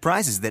 with cash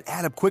prizes that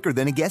add up quicker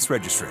than a guest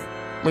registry.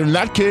 In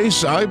that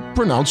case, I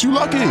pronounce you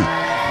lucky.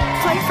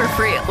 Play for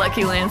free at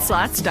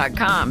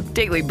LuckyLandSlots.com.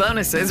 Daily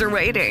bonuses are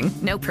waiting.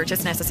 No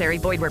purchase necessary.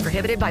 Void where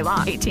prohibited by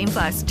law.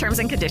 18+. Terms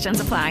and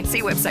conditions apply.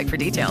 See website for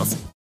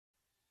details.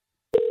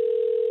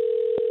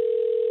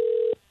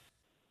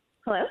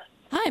 Hello?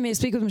 Hi, may I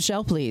speak with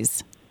Michelle,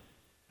 please?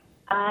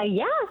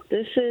 Yeah,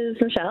 this is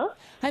Michelle.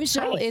 Hi,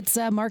 Michelle. Hi. It's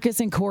Marcus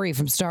and Corey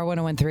from Star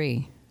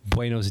 101.3.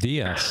 Buenos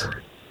dias.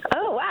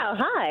 Oh, wow.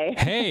 Hi.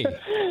 Hey.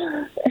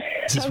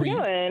 How's it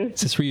going?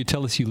 Is this where you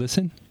tell us you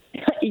listen?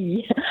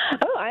 Yeah.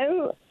 Oh,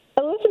 I'm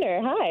a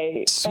listener.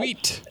 Hi.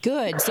 Sweet.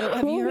 Good. So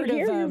have you heard of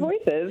your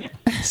voices?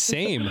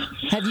 Same.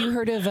 Have you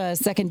heard of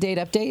Second Date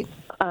Update?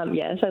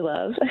 Yes, I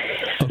love.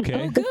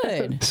 Okay. Oh,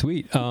 good.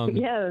 Sweet. Yeah, I'm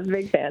a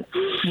big fan.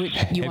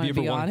 You want to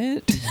be on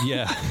it?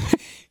 Yeah.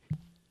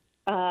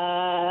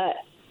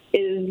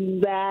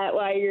 Is that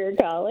why you're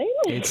calling?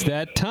 It's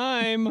that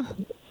time. Hi.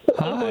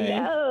 Oh,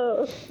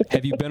 no.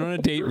 Have you been on a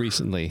date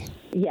recently?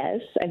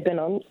 Yes, I've been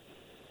on.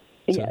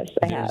 Yes,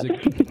 I have.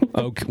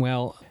 Okay.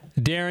 Well,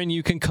 Darren,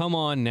 you can come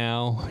on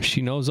now.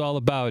 She knows all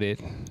about it.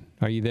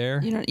 Are you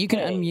there? You can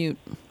unmute.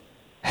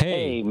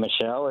 Hey,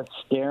 Michelle, it's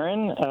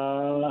Darren.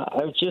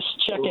 I was just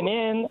checking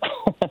in.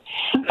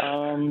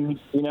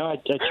 I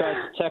tried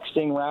the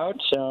texting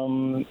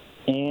route,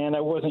 and I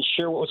wasn't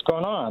sure what was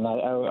going on.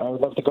 I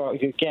would love to go out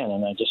with you again,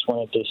 and I just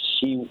wanted to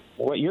see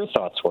what your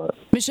thoughts were.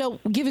 Michelle,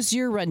 give us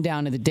your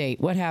rundown of the date.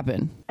 What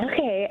happened?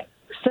 Okay,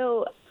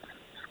 so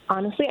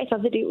honestly, I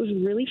thought the date was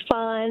really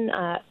fun.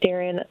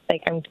 Darren,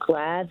 I'm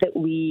glad that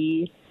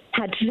we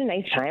had such a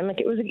nice time.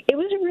 It was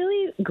a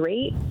really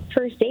great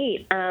first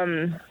date.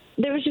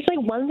 There was just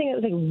one thing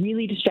that was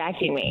really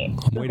distracting me.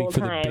 I'm waiting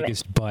for the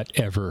biggest butt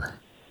ever.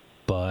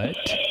 But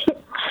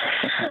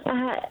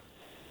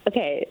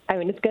okay,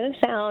 it's gonna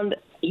sound.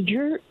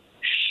 Your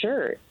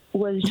shirt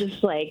was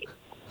just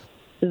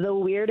the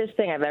weirdest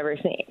thing I've ever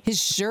seen. His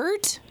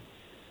shirt?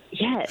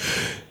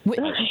 Yes.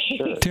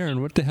 Darren,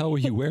 what the hell were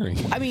you wearing?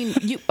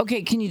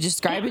 Can you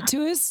describe it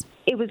to us?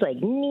 It was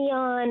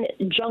neon,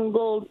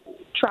 jungle,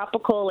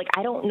 tropical.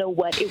 I don't know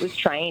what it was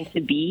trying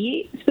to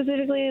be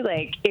specifically.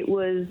 It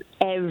was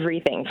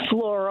everything.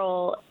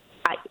 Floral.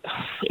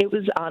 It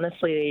was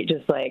honestly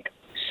just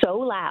so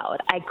loud.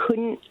 I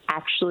couldn't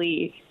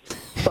actually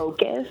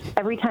focus.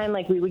 Every time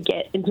we would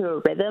get into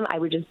a rhythm, I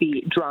would just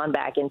be drawn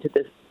back into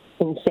this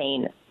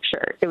insane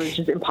shirt. It was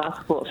just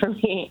impossible for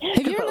me.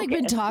 Have you ever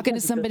been talking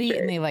to somebody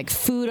and they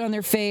food on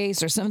their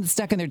face or something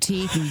stuck in their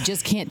teeth and you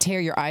just can't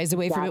tear your eyes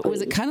away from it?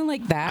 Was it kind of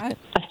like that?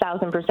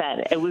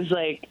 1,000%. It was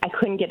like I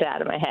couldn't get it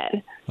out of my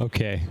head.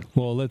 Okay.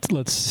 Well,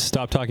 let's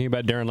stop talking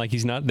about Darren like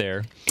he's not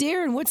there.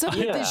 Darren, what's up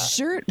with this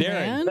shirt,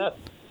 Darren, man?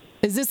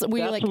 Is this were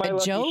you like a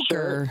joke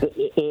or?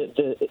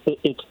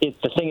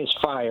 The thing is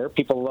fire.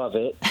 People love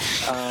it.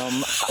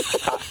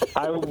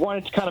 I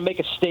wanted to kind of make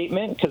a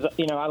statement because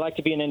I like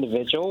to be an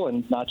individual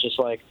and not just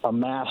like a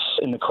mass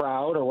in the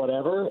crowd or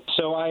whatever.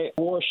 So I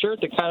wore a shirt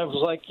that kind of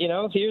was like,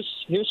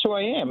 here's who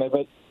I am,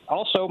 but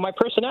also my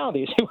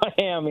personality is who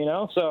I am.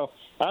 So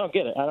I don't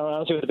get it. I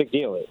don't see what the big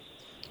deal is.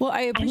 Well,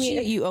 I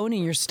appreciate you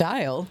owning your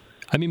style.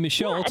 I mean,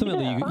 Michelle,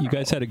 ultimately, you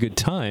guys had a good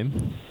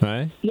time,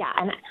 right? Yeah,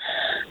 and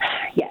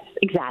yes,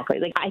 exactly.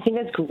 Like, I think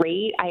that's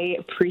great. I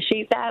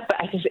appreciate that, but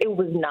it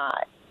was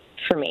not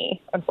for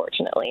me,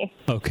 unfortunately.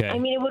 Okay. I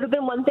mean, it would have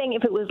been one thing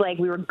if it was like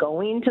we were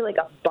going to like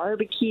a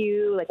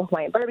barbecue, like a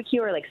Hawaiian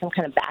barbecue, or like some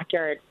kind of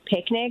backyard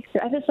picnic. So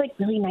at this like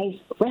really nice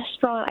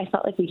restaurant, I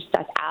felt like we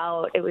stuck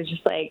out. It was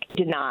just like it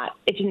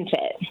didn't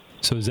fit.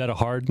 So is that a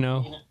hard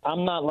no?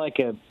 I'm not like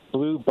a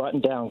blue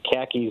button-down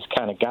khakis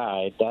kind of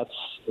guy.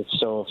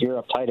 So if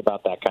you're uptight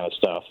about that kind of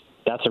stuff,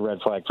 that's a red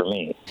flag for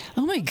me.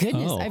 Oh my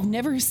goodness! I've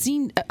never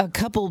seen a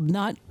couple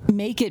not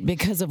make it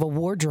because of a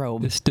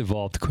wardrobe. This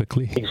devolved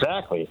quickly.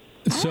 Exactly.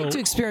 I like to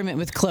experiment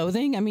with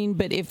clothing. I mean,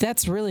 but if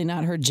that's really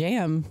not her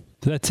jam,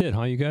 that's it,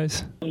 huh, you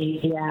guys?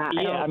 Yeah.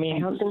 I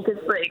don't think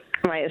it's like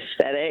my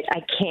aesthetic.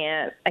 I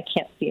can't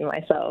see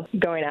myself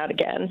going out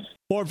again.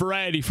 More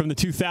variety from the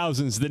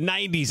 2000s, the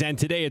 90s, and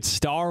today it's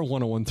Star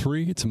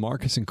 1013. It's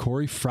Marcus and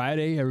Corey.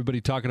 Friday,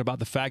 everybody talking about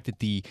the fact that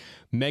the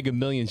Mega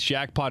Millions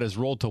jackpot has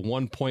rolled to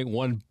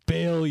 $1.1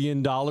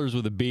 billion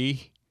with a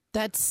B.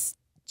 That's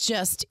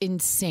just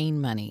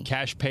insane money.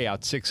 Cash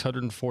payout,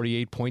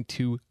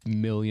 $648.2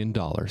 million.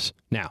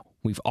 Now,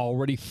 we've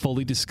already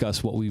fully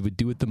discussed what we would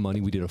do with the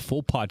money. We did a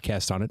full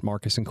podcast on it,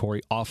 Marcus and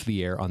Corey, off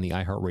the air on the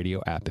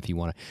iHeartRadio app if you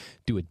want to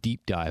do a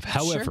deep dive.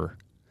 However,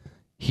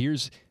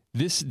 here's...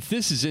 This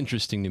is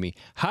interesting to me.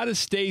 How to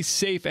stay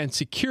safe and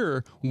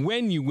secure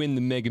when you win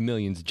the Mega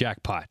Millions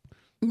jackpot.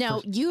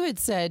 Now, you had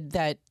said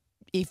that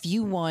if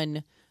you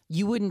won,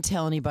 you wouldn't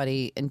tell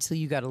anybody until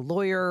you got a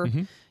lawyer.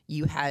 Mm-hmm.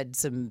 You had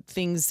some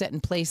things set in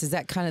place. Is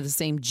that kind of the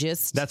same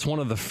gist? That's one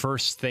of the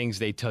first things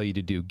they tell you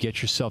to do.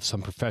 Get yourself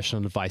some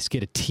professional advice.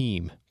 Get a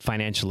team,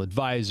 financial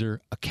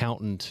advisor,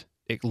 accountant,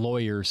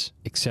 lawyers,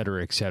 et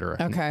cetera, et cetera.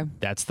 Okay.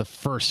 That's the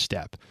first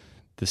step.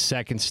 The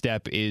second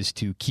step is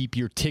to keep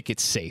your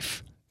tickets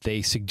safe.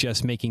 They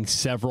suggest making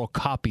several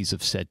copies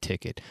of said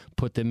ticket.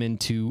 Put them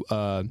into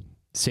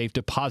safe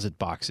deposit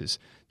boxes.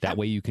 That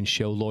way you can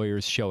show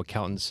lawyers, show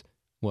accountants.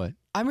 What?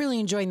 I'm really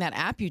enjoying that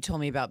app you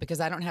told me about because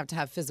I don't have to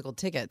have physical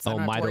tickets. Oh,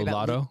 Mito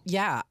Lotto?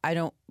 Yeah, I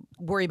don't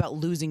worry about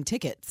losing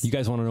tickets. You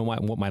guys want to know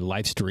what my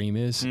live stream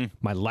is?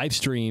 My live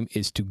stream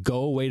is to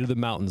go away to the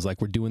mountains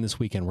like we're doing this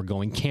weekend. We're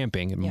going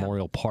camping at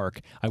Memorial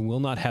Park. I will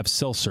not have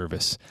cell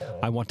service.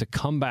 I want to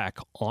come back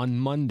on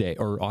Monday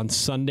or on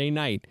Sunday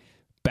night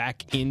back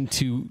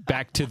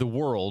to the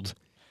world,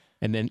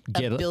 and then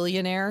get a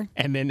billionaire,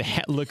 and then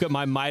look at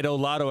my Mito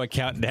Lotto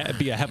account and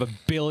have $1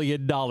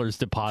 billion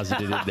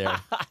deposited in there.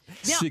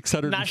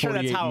 648 Not sure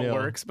that's how it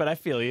works, but I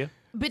feel you.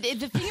 But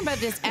the thing about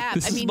this app,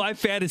 this is my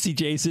fantasy,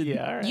 Jason.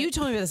 Yeah, right. You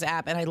told me about this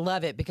app, and I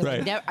love it because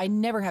I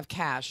never have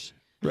cash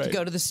to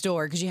go to the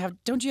store because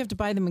don't you have to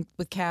buy them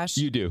with cash?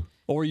 You do,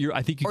 or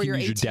I think you can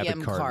use your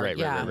debit card.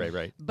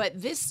 Right. But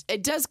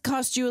it does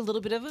cost you a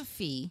little bit of a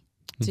fee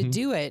to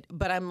do it,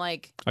 but I'm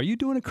like... Are you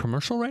doing a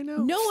commercial right now?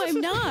 No, I'm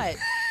not.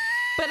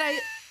 But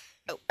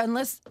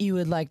unless you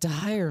would like to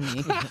hire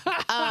me.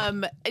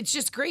 It's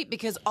just great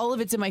because all of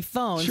it's in my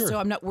phone, so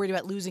I'm not worried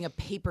about losing a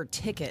paper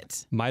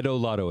ticket. Mito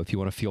Lotto, if you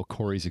want to feel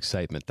Corey's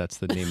excitement, that's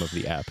the name of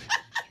the app.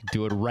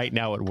 Do it right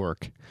now at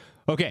work.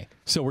 Okay,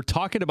 so we're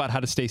talking about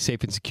how to stay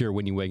safe and secure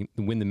when you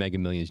win the Mega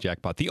Millions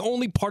jackpot. The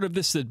only part of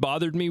this that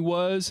bothered me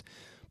was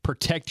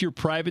protect your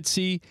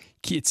privacy.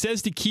 It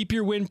says to keep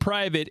your win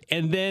private,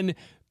 and then...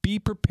 be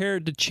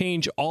prepared to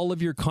change all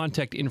of your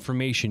contact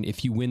information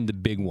if you win the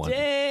big one.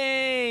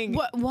 Dang!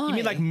 Why? You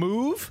mean like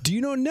move? Do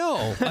you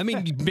know? I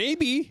mean,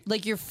 maybe.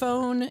 Like your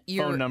phone,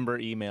 phone number,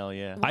 email,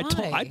 yeah.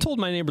 I told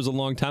my neighbors a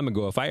long time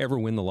ago, if I ever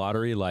win the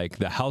lottery, like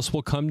the house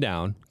will come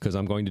down because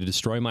I'm going to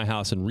destroy my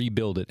house and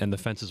rebuild it, and the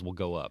fences will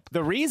go up.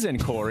 The reason,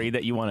 Corey,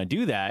 that you want to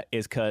do that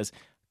is because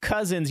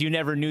cousins you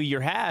never knew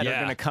you had are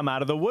going to come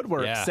out of the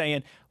woodwork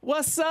saying,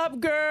 "What's up,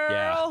 girl?"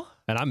 Yeah.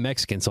 And I'm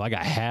Mexican, so I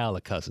got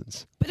hella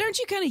cousins. But aren't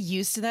you kind of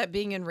used to that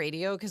being in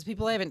radio? Because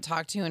people I haven't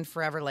talked to in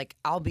forever, like,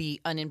 I'll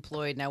be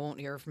unemployed and I won't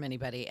hear from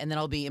anybody. And then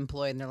I'll be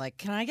employed and they're like,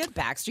 can I get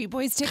Backstreet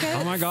Boys tickets?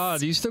 Oh, my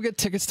God. Do you still get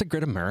tickets to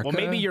Great America? Well,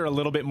 maybe you're a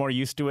little bit more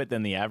used to it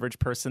than the average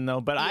person,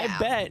 though. But I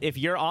bet if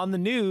you're on the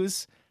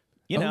news...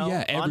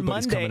 on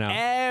Monday,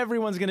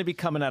 everyone's going to be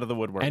coming out of the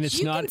woodwork. And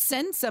you can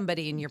send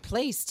somebody in your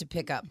place to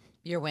pick up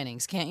your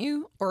winnings, can't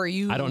you? Or are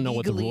you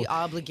legally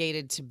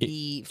obligated to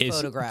be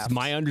photographed? It's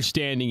my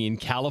understanding in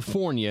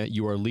California,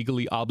 you are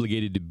legally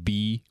obligated to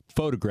be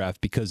photograph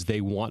because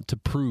they want to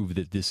prove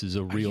that this is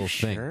a real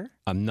thing. Sure?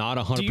 I'm not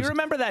 100%. Do you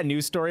remember that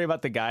news story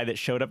about the guy that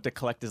showed up to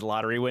collect his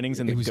lottery winnings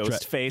in the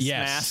ghost face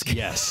mask?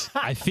 Yes.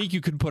 I think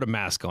you could put a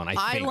mask on.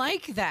 I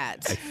like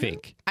that. I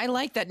think. I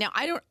like that. Now,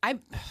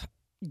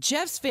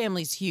 Jeff's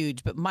family's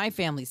huge, but my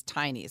family's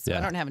tiny, so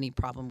I don't have any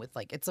problem with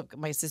it's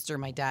my sister,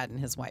 my dad, and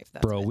his wife.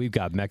 That's Bro, we've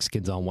got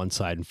Mexicans on one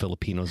side and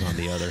Filipinos on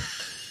the other.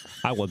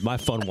 My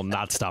phone will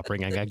not stop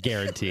ringing, I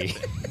guarantee.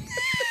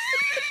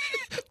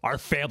 Our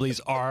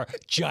families are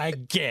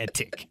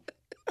gigantic.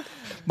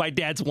 My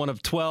dad's one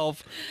of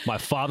 12. My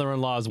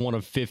father-in-law is one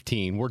of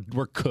 15.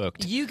 We're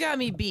cooked. You got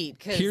me beat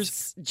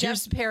because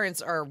Jeff's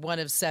parents are one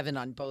of 7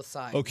 on both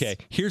sides. Okay,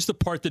 here's the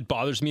part that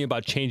bothers me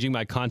about changing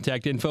my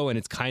contact info, and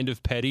it's kind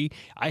of petty.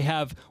 I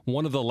have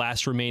one of the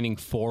last remaining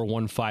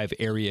 415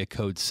 area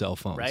code cell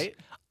phones. Right?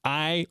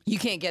 You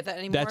can't get that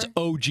anymore? That's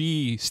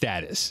OG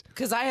status.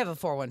 Because I have a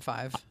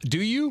 415.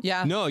 Do you?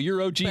 Yeah. No,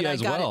 you're OG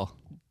as well.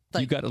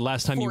 You got it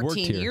last time you worked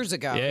here. 14 years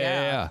ago.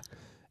 Yeah.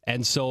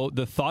 And so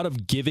the thought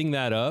of giving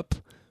that up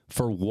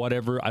for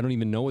whatever, I don't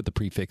even know what the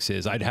prefix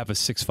is. I'd have a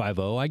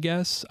 650, I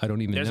guess. I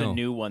don't even know. There's a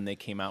new one they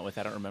came out with.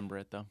 I don't remember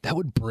it, though. That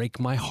would break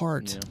my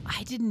heart. Yeah.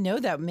 I didn't know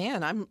that.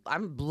 Man,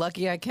 I'm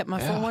lucky I kept my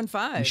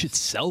 415. You should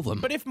sell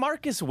them. But if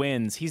Marcus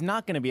wins, he's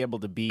not going to be able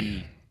to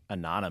be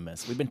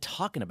anonymous. We've been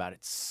talking about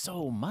it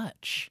so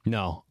much.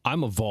 No,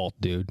 I'm a vault,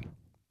 dude.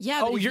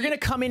 Yeah. Oh, you're going to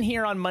come in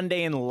here on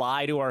Monday and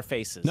lie to our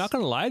faces. Not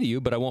going to lie to you,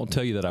 but I won't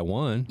tell you that I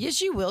won.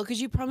 Yes, you will,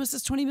 because you promised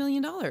us $20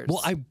 million.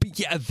 Well,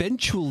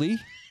 eventually.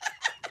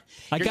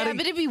 But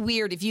it'd be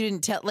weird if you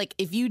didn't tell,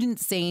 if you didn't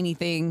say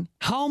anything.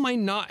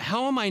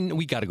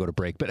 We got to go to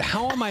break, but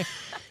how am I?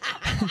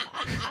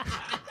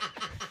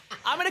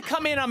 I'm going to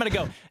come in, I'm going to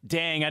go,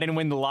 dang, I didn't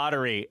win the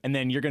lottery. And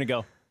then you're going to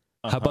go,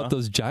 How about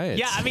those Giants?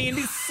 Yeah, I mean,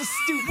 it's so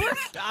stupid.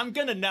 I'm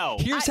going to know.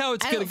 Here's how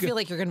it's going to go. I don't feel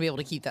like you're going to be able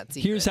to keep that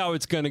secret. Here's how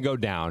it's going to go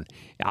down.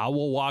 I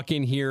will walk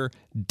in here,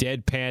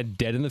 deadpan,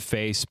 dead in the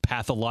face,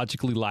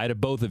 pathologically lie to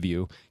both of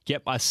you,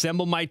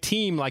 assemble my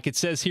team like it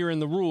says here in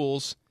the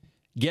rules,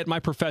 get my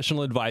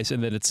professional advice,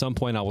 and then at some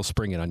point I will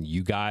spring it on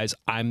you guys.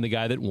 I'm the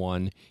guy that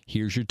won.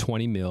 Here's your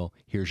 20 mil.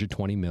 Here's your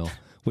 20 mil.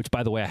 Which,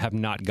 by the way, I have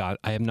not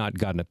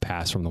gotten a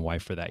pass from the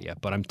wife for that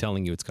yet, but I'm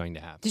telling you it's going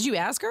to happen. Did you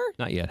ask her?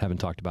 Not yet. Haven't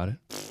talked about it.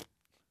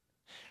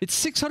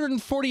 It's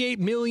 $648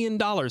 million.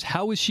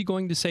 How is she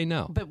going to say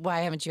no? But why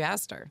haven't you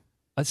asked her?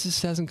 It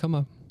just hasn't come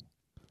up.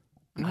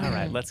 All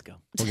right, let's go.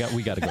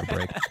 We got to go to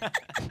break.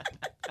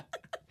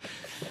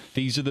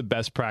 These are the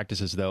best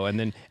practices, though. And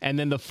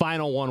then the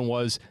final one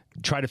was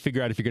try to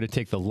figure out if you're going to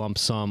take the lump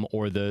sum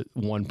or the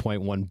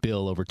 1.1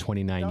 bill over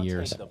 29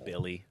 years. Don't take the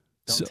Billy.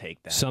 Don't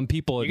take that. Some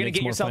people, you're going to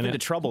get yourself into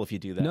trouble if you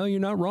do that. No, you're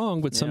not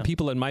wrong. But some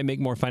people, it might make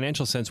more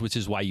financial sense, which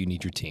is why you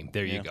need your team.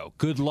 There you go.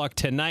 Good luck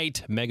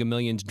tonight. Mega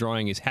Millions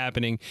drawing is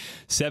happening.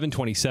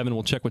 7:27.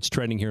 We'll check what's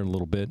trending here in a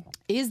little bit.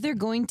 Is there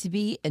going to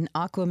be an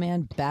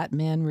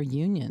Aquaman-Batman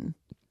reunion?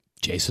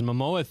 Jason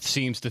Momoa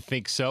seems to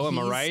think so. Am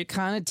I right? He's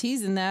kind of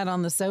teasing that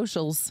on the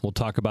socials. We'll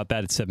talk about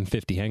that at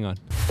 7:50. Hang on.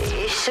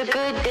 It's a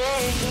good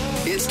day.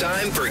 It's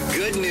time for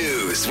Good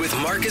News with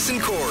Marcus and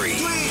Corey.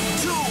 3,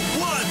 2,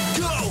 1,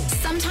 go!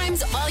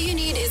 Sometimes all you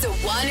need is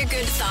one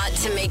good thought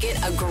to make it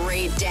a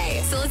great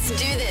day. So let's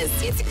do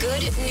this. It's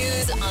Good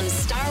News on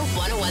Star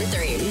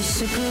 101.3.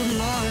 It's a good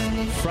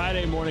morning.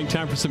 Friday morning,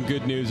 time for some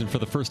good news. And for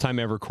the first time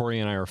ever, Corey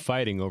and I are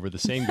fighting over the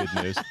same good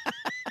news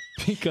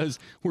because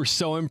we're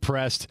so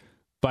impressed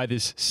by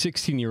this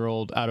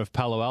 16-year-old out of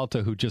Palo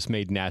Alto who just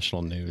made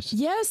national news.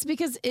 Yes,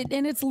 because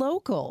it's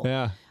local.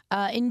 Yeah.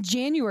 In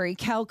January,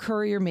 Cal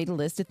Courier made a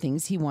list of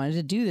things he wanted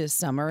to do this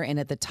summer, and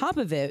at the top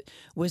of it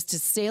was to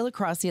sail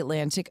across the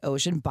Atlantic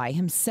Ocean by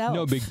himself.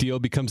 No big deal.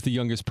 Becomes the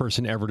youngest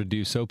person ever to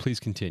do so. Please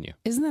continue.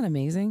 Isn't that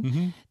amazing?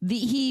 Mm-hmm.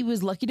 He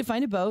was lucky to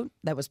find a boat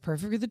that was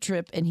perfect for the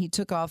trip, and he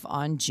took off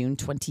on June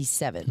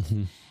 27th.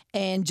 Mm-hmm.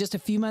 And just a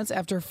few months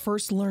after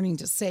first learning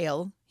to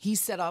sail, he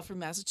set off from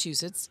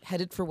Massachusetts,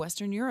 headed for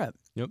Western Europe.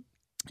 Yep.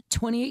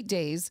 28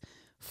 days,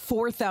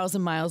 4,000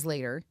 miles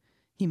later,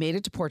 he made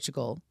it to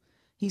Portugal.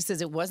 He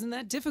says it wasn't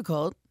that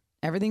difficult.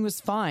 Everything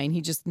was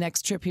fine.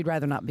 Next trip, he'd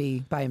rather not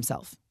be by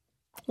himself.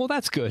 Well,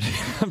 that's good.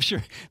 I'm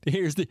sure.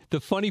 Here's the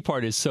funny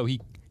part is, so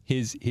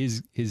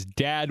his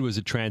dad was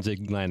a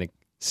transatlantic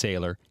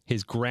sailor.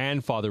 His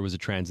grandfather was a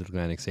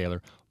transatlantic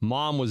sailor.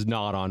 Mom was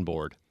not on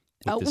board.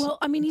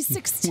 He's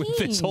 16. With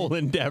this whole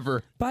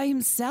endeavor. By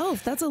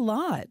himself. That's a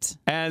lot.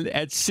 And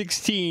at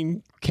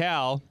 16,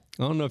 Cal,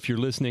 I don't know if you're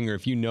listening or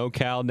if you know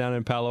Cal down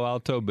in Palo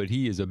Alto, but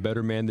he is a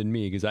better man than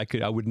me because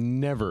I would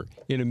never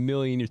in a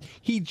million years.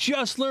 He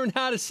just learned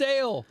how to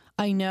sail.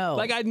 I know.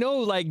 I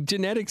know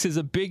genetics is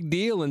a big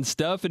deal and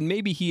stuff, and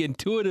maybe he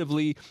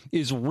intuitively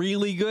is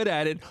really good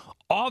at it.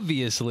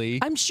 Obviously.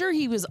 I'm sure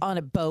he was on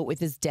a boat with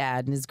his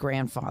dad and his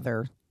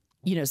grandfather,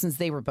 since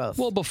they were both.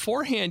 Well,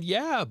 beforehand,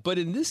 yeah. But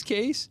in this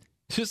case,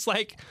 just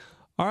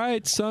all All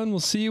right, son, we'll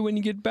see you when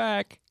you get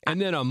back.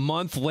 And then a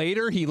month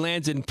later, he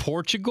lands in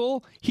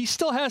Portugal. He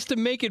still has to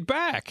make it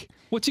back.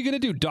 What's he going to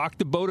do? Dock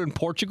the boat in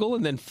Portugal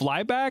and then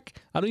fly back?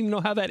 I don't even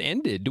know how that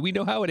ended. Do we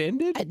know how it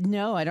ended?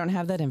 No, I don't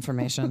have that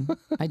information.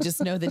 I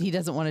just know that he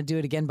doesn't want to do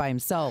it again by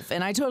himself.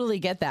 And I totally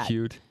get that.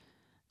 Cute.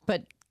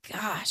 But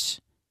gosh,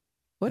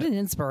 what an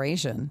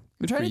inspiration.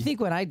 I'm trying to think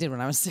what I did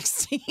when I was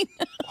 16.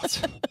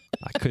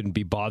 I couldn't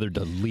be bothered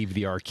to leave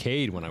the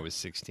arcade when I was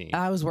 16.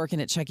 I was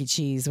working at Chuck E.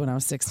 Cheese when I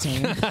was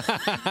 16.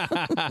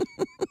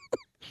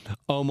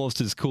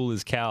 Almost as cool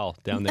as Cal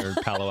down there in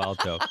Palo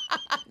Alto.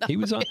 He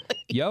was on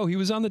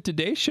the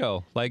Today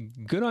Show.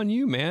 Like, good on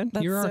you, man.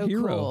 That's You're our so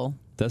hero. cool.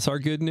 That's our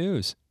good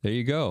news. There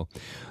you go.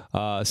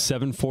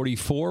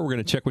 7:44. We're going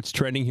to check what's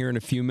trending here in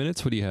a few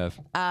minutes. What do you have?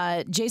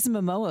 Jason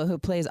Momoa, who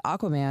plays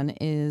Aquaman,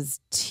 is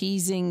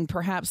teasing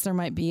perhaps there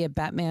might be a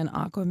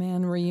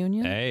Batman-Aquaman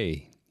reunion.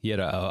 Hey, he had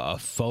a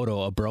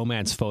photo, a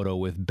bromance photo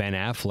with Ben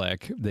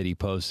Affleck that he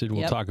posted.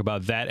 We'll talk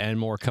about that and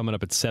more coming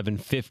up at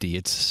 7:50.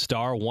 It's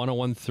Star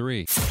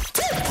 101.3.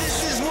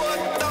 This is what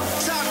I'm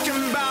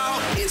talking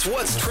about. It's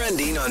what's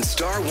trending on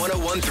Star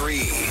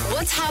 101.3.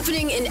 What's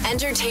happening in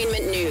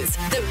entertainment news,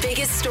 the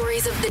biggest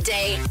stories of the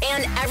day,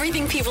 and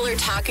everything people are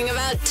talking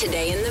about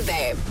today in the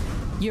Bay.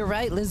 You're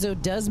right. Lizzo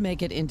does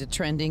make it into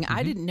trending.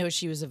 I didn't know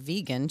she was a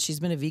vegan. She's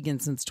been a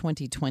vegan since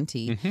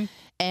 2020.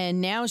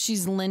 And now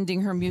she's lending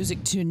her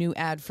music to a new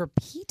ad for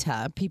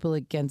PETA, People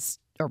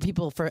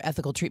for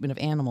Ethical Treatment of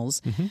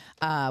Animals.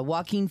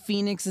 Joaquin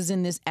Phoenix is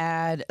in this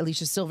ad.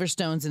 Alicia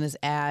Silverstone's in this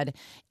ad.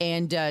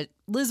 And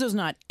Lizzo's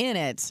not in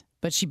it,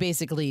 but she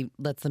basically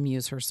lets them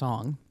use her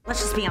song.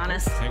 Let's just be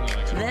honest.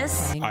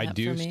 This. I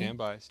do. Stand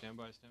by.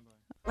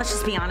 Let's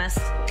just be honest.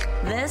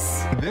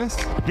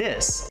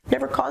 This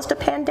never caused a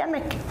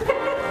pandemic.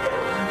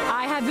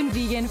 I have been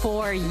vegan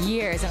for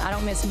years, and I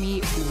don't miss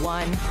meat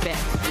one bit.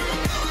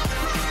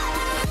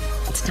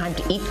 It's time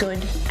to eat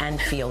good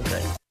and feel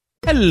good.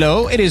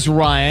 Hello, it is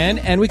Ryan,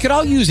 and we could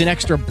all use an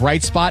extra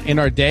bright spot in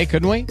our day,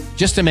 couldn't we?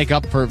 Just to make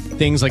up for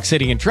things like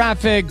sitting in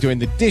traffic, doing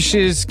the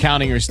dishes,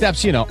 counting your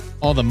steps,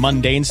 all the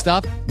mundane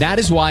stuff. That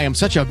is why I'm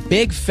such a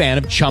big fan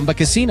of Chumba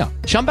Casino.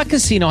 Chumba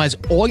Casino has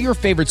all your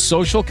favorite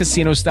social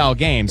casino-style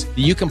games that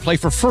you can play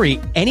for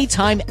free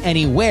anytime,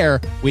 anywhere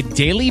with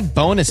daily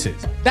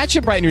bonuses. That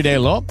should brighten your day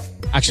a little.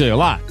 Actually, a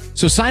lot.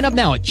 So sign up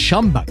now at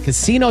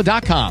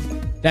ChumbaCasino.com.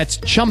 That's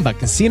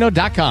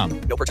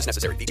ChumbaCasino.com. No purchase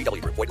necessary.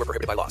 VGW Group. Void where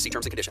prohibited by law. See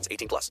terms and conditions.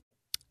 18+.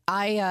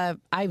 I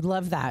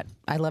love that.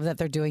 I love that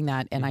they're doing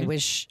that, and I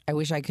wish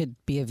I could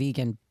be a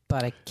vegan,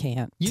 but I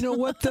can't. You know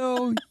what,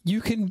 though?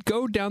 You can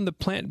go down the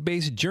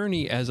plant-based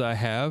journey as I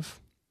have,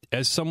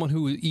 as someone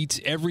who eats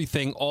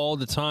everything all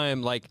the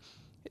time. Like,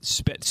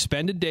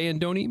 spend a day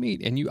and don't eat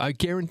meat, and I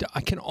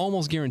can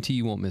almost guarantee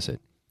you won't miss it.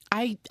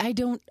 I've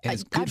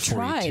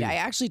tried. I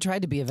actually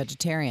tried to be a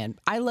vegetarian.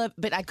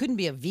 But I couldn't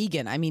be a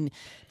vegan. I mean,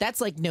 that's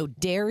like no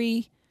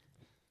dairy.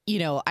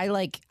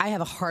 I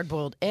have a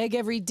hard-boiled egg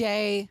every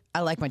day.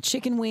 I like my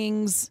chicken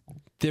wings.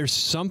 There's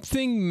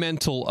something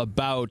mental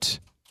about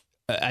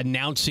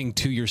announcing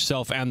to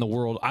yourself and the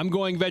world, I'm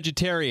going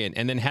vegetarian,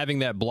 and then having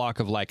that block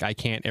of like, I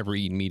can't ever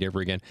eat meat ever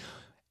again.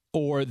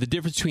 Or the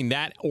difference between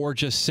that or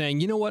just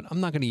saying, you know what,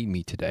 I'm not going to eat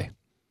meat today.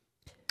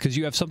 Because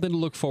you have something to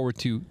look forward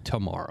to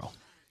tomorrow.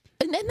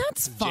 And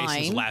that's fine.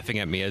 Jason's laughing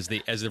at me as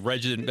the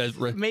resident.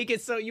 You make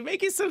it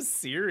so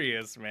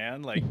serious,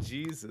 man. Like,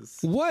 Jesus.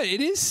 What?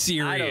 It is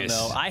serious. I don't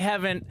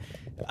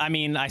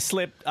know. I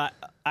slipped.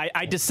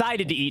 I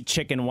decided to eat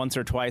chicken once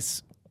or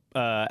twice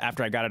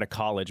after I got out of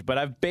college, but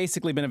I've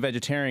basically been a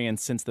vegetarian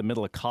since the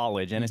middle of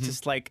college, and it's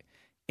just like,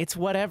 it's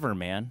whatever,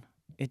 man.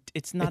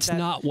 It's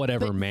not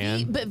whatever,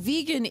 man. But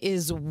vegan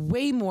is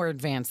way more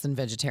advanced than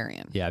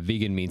vegetarian. Yeah,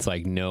 vegan means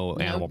like no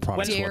animal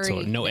products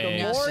whatsoever. No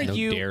eggs, no dairy. The more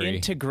you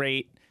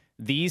integrate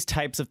these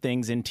types of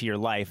things into your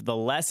life, the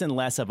less and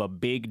less of a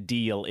big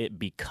deal it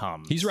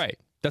becomes. He's right.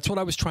 That's what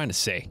I was trying to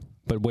say,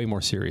 but way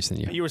more serious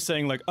than you. You were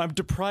saying, like, I'm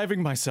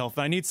depriving myself.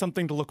 I need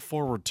something to look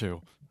forward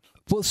to.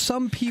 Well,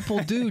 some people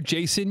do,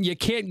 Jason. You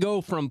can't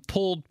go from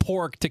pulled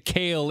pork to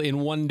kale in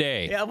one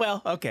day. Yeah,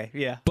 well, okay,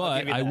 yeah.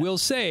 But I will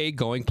say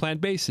going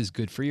plant-based is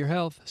good for your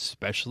health,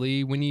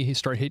 especially when you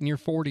start hitting your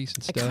 40s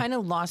and stuff. I kind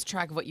of lost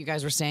track of what you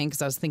guys were saying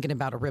because I was thinking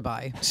about a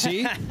ribeye.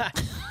 See?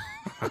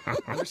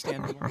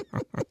 Understandable.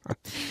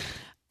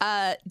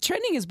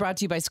 Trending is brought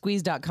to you by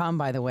Squeeze.com,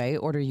 by the way.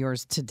 Order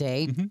yours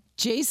today.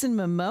 Jason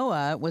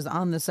Momoa was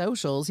on the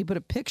socials. He put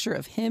a picture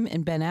of him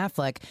and Ben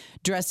Affleck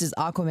dressed as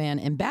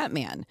Aquaman and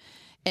Batman.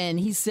 And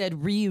he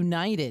said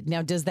reunited.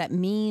 Now, does that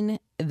mean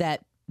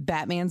that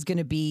Batman's going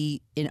to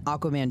be in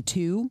Aquaman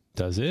 2?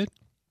 Does it?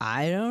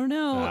 I don't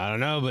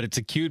know. But it's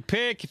a cute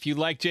pic if you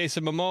like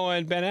Jason Momoa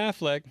and Ben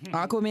Affleck.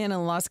 Aquaman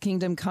and Lost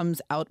Kingdom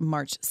comes out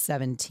March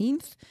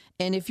 17th.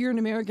 And if you're an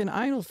American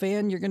Idol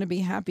fan, you're going to be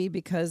happy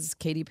because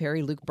Katy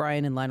Perry, Luke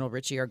Bryan, and Lionel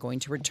Richie are going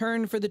to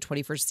return for the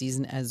 21st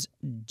season as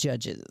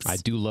judges. I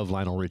do love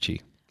Lionel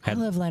Richie. I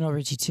love Lionel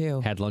Richie,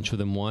 too. Had lunch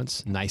with him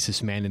once.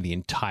 Nicest man in the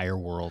entire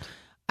world.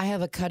 I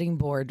have a cutting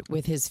board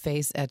with his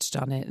face etched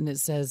on it, and it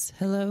says,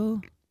 hello,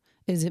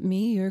 Is it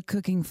me you're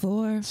cooking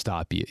for?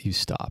 Stop. You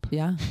stop.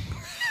 Yeah.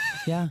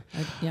 Yeah.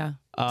 Yeah.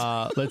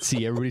 Let's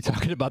see. Everybody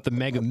talking about the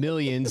Mega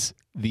Millions.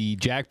 The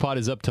jackpot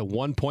is up to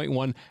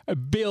 $1.1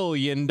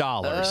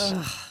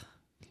 billion.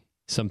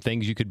 Some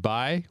things you could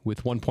buy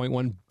with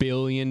 $1.1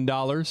 billion.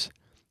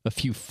 A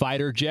few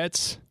fighter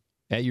jets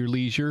at your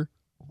leisure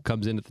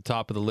comes in at the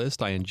top of the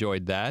list. I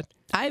enjoyed that.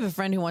 I have a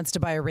friend who wants to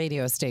buy a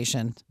radio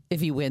station if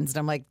he wins. And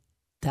I'm like,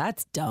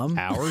 that's dumb.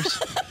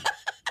 Ours?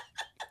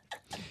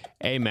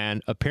 Hey,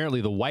 man,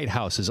 apparently the White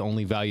House is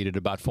only valued at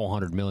about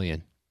 $400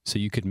 million. So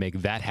you could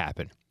make that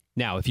happen.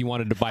 Now, if you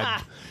wanted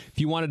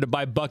to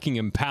buy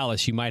Buckingham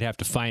Palace, you might have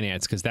to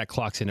finance because that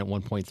clocks in at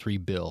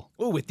 $1.3 billion.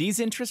 Oh, with these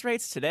interest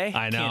rates today,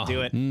 I know. Can't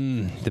do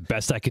it. The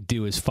best I could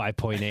do is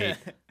 5.8.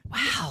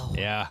 Wow.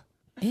 Yeah.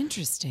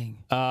 Interesting.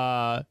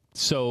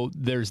 So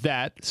there's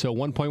that. So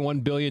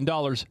 $1.1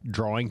 billion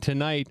drawing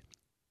tonight.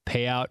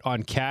 Payout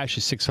on cash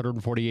is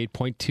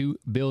 $648.2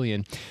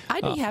 billion.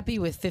 I'd be happy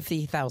with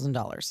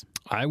 $50,000.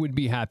 I would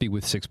be happy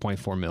with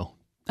 6.4 mil.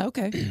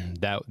 Okay.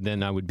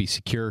 Then I would be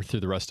secure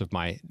through the rest of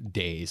my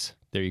days.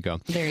 There you go.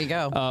 There you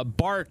go.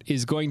 BART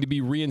is going to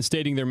be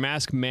reinstating their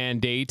mask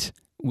mandate,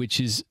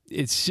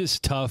 it's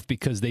just tough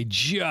because they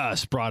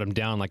just brought them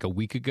down like a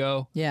week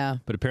ago. Yeah.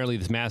 But apparently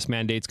this mask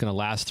mandate's going to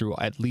last through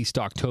at least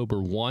October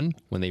 1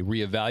 when they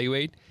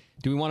reevaluate.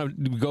 Do we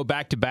want to go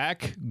back to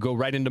back, go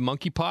right into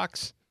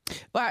monkeypox?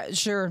 Well,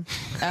 sure.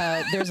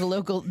 There's a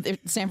local,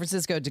 San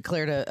Francisco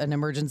declared an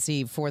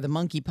emergency for the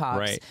monkeypox.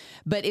 Right.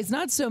 But it's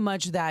not so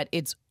much that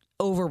it's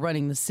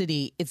overrunning the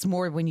city. It's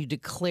more when you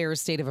declare a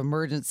state of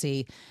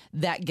emergency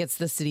that gets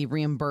the city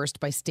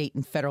reimbursed by state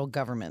and federal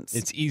governments.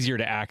 It's easier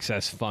to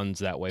access funds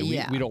that way.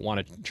 Yeah. We don't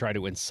want to try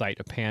to incite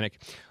a panic.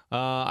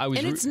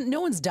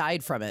 No one's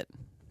died from it.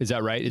 Is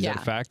that right? Is Yeah.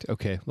 that a fact?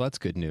 Okay, well, that's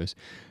good news.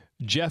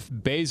 Jeff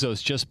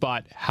Bezos just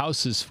bought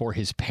houses for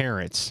his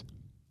parents,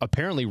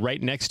 apparently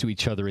right next to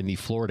each other in the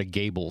Florida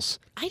Gables.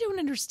 I don't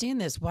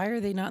understand this. Why are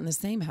they not in the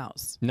same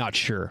house? Not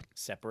sure.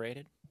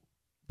 Separated?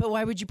 But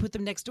why would you put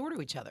them next door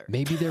to each other?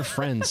 Maybe they're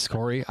friends,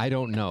 Corey. I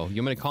don't know.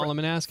 You want me to call him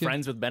and ask him?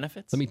 Friends with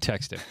benefits? Let me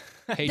text him.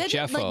 Hey,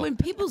 Jeffo. Like when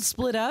people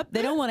split up,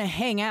 they don't want to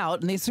hang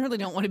out, and they certainly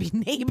don't want to be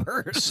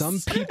neighbors. Some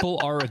people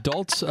are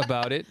adults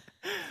about it.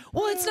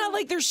 Well, it's not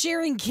like they're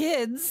sharing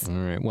kids. All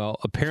right. Well,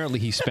 apparently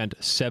he spent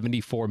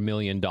 $74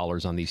 million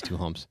on these two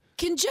homes.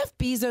 Can Jeff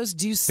Bezos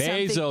do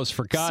something? Bezos,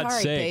 for God's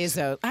sake.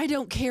 Sorry, Bezos. I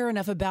don't care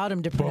enough about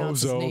him to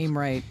pronounce his name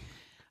right.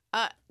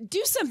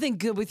 Do something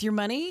good with your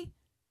money.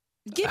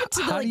 Give it to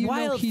the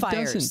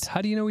wildfires.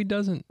 How do you know he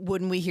doesn't?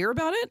 Wouldn't we hear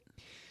about it?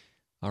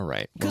 All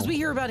right. Because we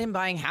hear about him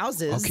buying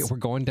houses. Okay, we're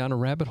going down a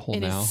rabbit hole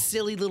in now. his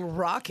silly little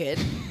rocket.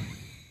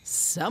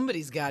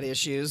 Somebody's got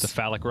issues. The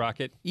phallic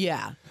rocket?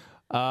 Yeah.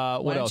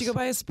 Why don't you go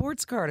buy a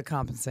sports car to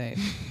compensate?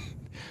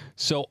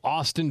 So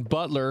Austin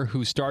Butler,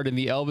 who starred in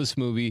the Elvis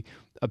movie,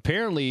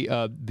 apparently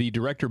the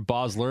director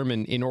Baz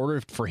Luhrmann, in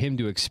order for him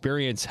to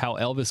experience how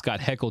Elvis got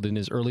heckled in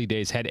his early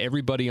days, had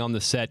everybody on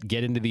the set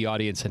get into the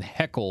audience and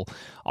heckle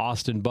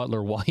Austin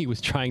Butler while he was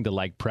trying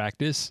to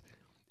practice,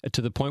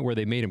 to the point where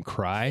they made him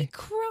cry. He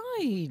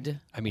cried.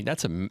 I mean,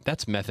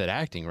 that's method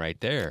acting right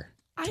there.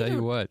 Tell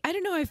you what. I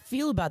don't know how I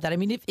feel about that. I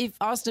mean, if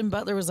Austin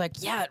Butler was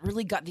like, yeah, it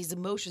really got these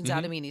emotions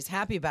out of me and he's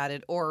happy about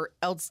it, or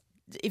else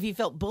if he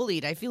felt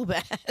bullied, I feel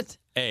bad.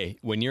 Hey,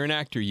 when you're an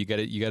actor, you got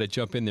to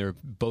jump in there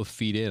both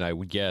feet in, I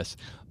would guess.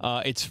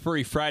 It's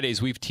Furry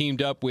Fridays. We've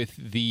teamed up with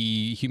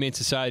the Humane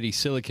Society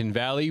Silicon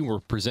Valley. We're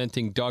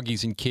presenting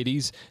doggies and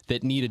kitties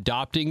that need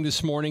adopting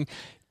this morning.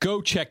 Go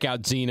check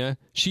out Xena.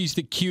 She's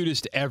the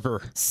cutest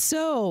ever.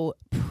 So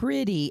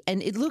pretty.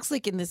 And it looks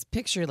like in this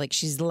picture, like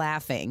she's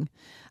laughing.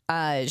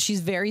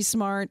 She's very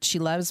smart. She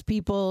loves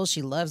people.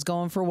 She loves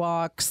going for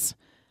walks.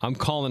 I'm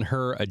calling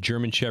her a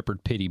German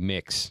Shepherd Pitty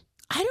mix.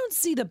 I don't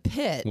see the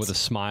pit. With a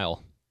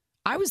smile.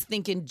 I was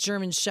thinking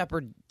German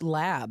Shepherd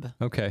Lab.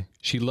 Okay.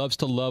 She loves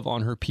to love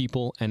on her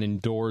people and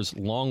endures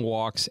long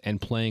walks and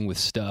playing with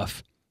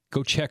stuff.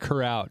 Go check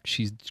her out.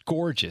 She's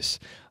gorgeous.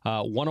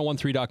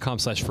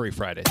 1013.com/Furry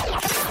Friday.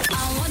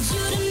 I want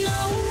you to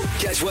know.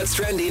 Catch what's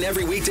trending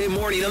every weekday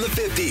morning on the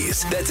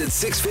 50s. That's at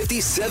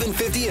 6:50,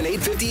 7:50, and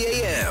 8:50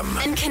 a.m.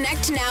 And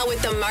connect now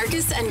with the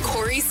Marcus and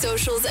Corey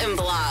socials and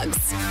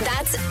blogs.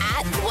 That's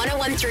at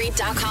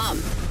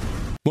 1013.com.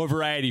 More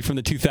variety from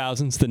the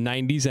 2000s, the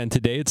 90s, and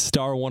today. It's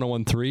Star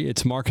 1013.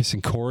 It's Marcus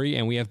and Corey,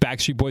 and we have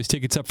Backstreet Boys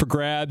tickets up for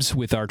grabs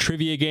with our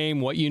trivia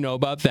game. What you know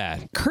about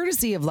that?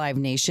 Courtesy of Live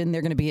Nation.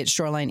 They're going to be at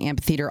Shoreline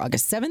Amphitheater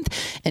August 7th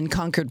and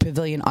Concord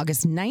Pavilion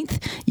August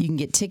 9th. You can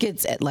get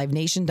tickets at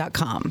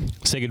livenation.com.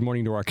 Say good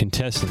morning to our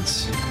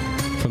contestants.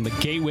 From the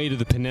gateway to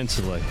the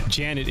peninsula,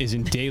 Janet is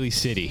in Daly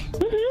City.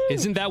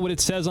 Isn't that what it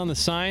says on the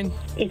sign?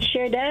 It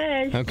sure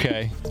does.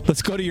 Okay.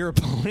 Let's go to your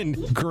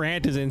opponent.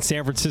 Grant is in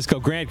San Francisco.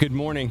 Grant, good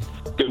morning.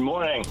 Good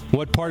morning.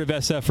 What part of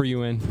SF are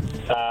you in?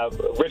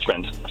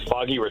 Richmond.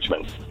 Foggy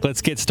Richmond.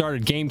 Let's get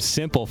started. Game's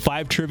simple.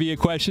 5 trivia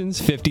questions,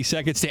 50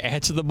 seconds to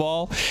answer them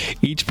all.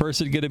 Each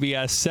person going to be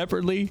asked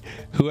separately.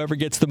 Whoever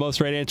gets the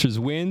most right answers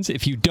wins.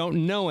 If you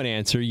don't know an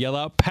answer, yell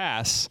out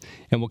pass,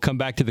 and we'll come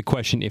back to the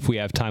question if we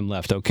have time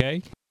left,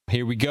 okay?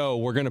 Here we go.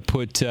 We're going to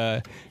put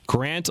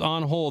Grant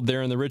on hold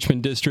there in the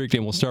Richmond District,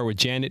 and we'll start with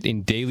Janet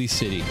in Daly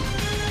City.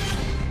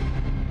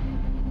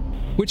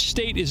 Which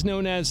state is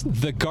known as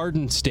the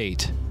Garden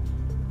State?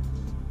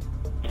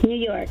 New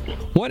York.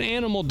 What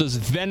animal does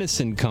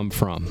venison come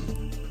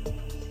from?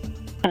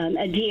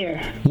 A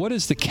deer. What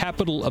is the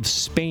capital of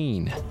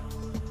Spain?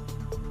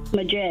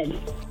 Madrid.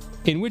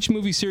 In which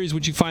movie series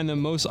would you find the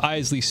Mos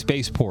Eisley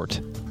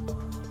spaceport?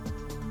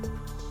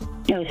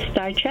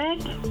 Star Trek.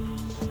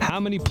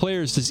 How many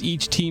players does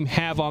each team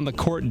have on the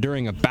court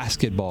during a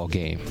basketball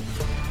game?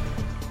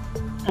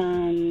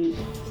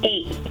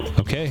 8.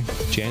 Okay,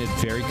 Janet,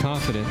 very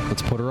confident.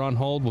 Let's put her on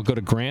hold. We'll go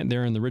to Grant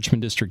there in the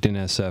Richmond District in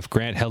SF.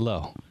 Grant,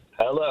 hello.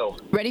 Hello.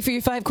 Ready for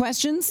your 5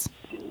 questions?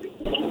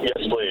 Yes,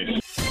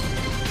 please.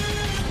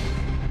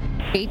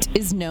 State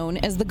is known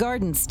as the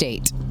Garden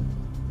State.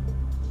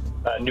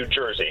 New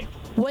Jersey.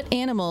 What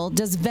animal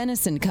does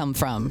venison come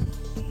from?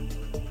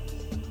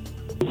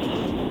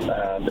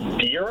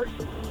 Deer.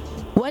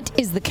 What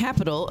is the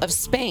capital of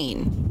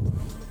Spain?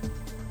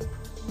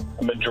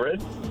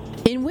 Madrid.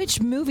 In which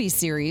movie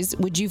series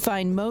would you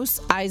find Mos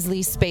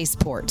Eisley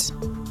Spaceport?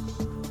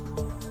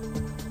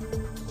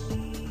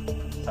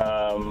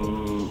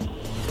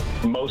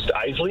 Most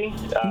Eisley.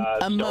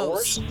 Star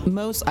Wars.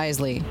 Mos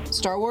Eisley.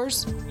 Star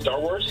Wars?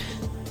 Star Wars.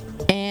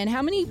 And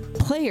how many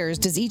players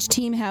does each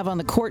team have on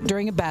the court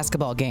during a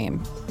basketball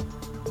game?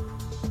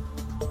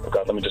 Oh,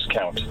 God, let me just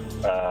count.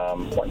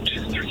 1,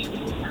 2, 3,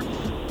 4.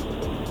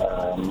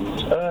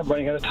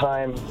 Running out of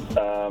time.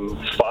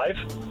 5.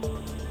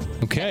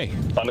 Okay.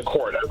 On the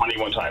court at any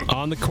one time.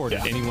 On the court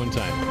at any one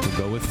time. We'll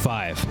go with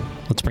 5.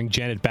 Let's bring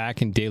Janet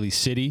back in Daly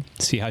City.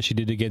 See how she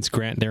did against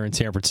Grant there in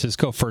San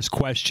Francisco. First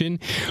question.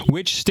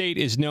 Which state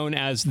is known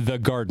as the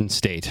Garden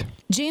State?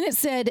 Janet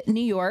said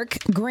New York.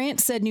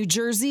 Grant said New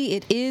Jersey.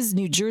 It is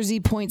New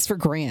Jersey. Points for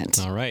Grant.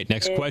 All right.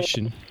 Next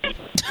question.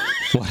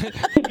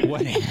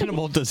 What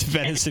animal does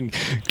venison...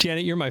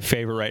 Janet, you're my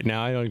favorite right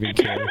now. I don't even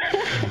care.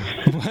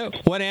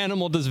 What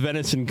animal does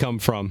venison come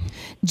from?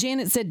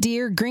 Janet said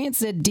deer. Grant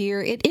said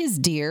deer. It is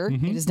deer.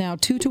 Mm-hmm. It is now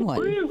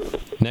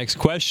 2-1. Next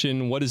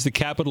question. What is the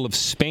capital of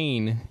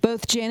Spain?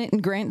 Both Janet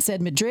and Grant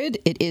said Madrid.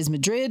 It is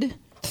Madrid.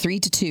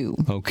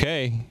 3-2.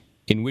 Okay.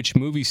 In which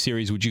movie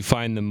series would you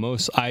find the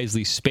Mos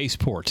Eisley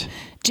spaceport?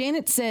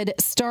 Janet said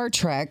Star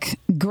Trek.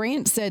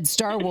 Grant said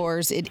Star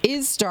Wars. It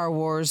is Star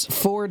Wars.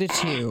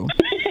 4-2.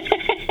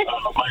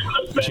 My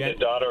husband and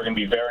daughter are going to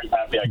be very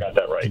happy I got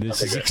that right.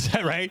 Is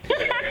that right?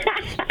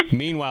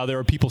 Meanwhile, there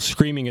are people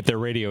screaming at their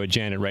radio at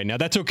Janet right now.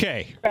 That's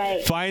okay.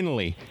 Right.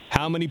 Finally,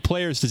 how many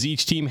players does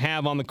each team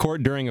have on the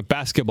court during a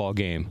basketball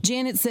game?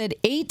 Janet said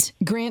 8.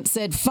 Grant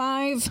said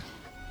 5.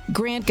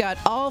 Grant got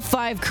all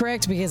 5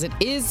 correct because it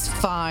is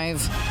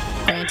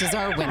 5. Grant is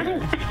our winner.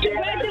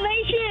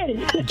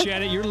 Congratulations!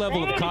 Janet, your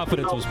level of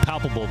confidence was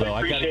palpable, though.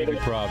 I got to give you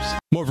props.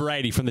 More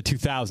variety from the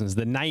 2000s,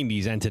 the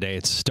 90s, and today.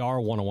 It's Star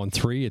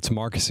 101.3. It's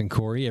Marcus and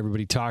Corey.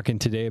 Everybody talking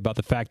today about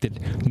the fact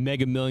that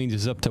Mega Millions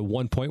is up to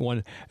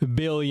 $1.1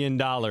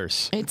 billion.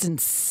 It's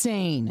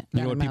insane.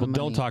 You know what people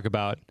don't talk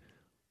about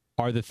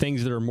are the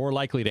things that are more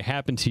likely to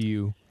happen to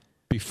you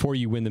before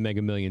you win the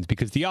Mega Millions,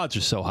 because the odds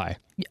are so high.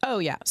 Oh,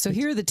 yeah. So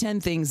here are the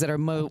 10 things that are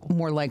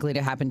more likely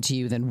to happen to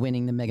you than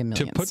winning the Mega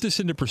Millions. To put this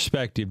into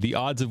perspective, the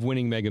odds of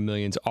winning Mega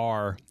Millions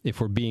are,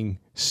 if we're being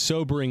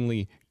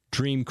soberingly,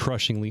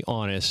 dream-crushingly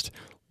honest,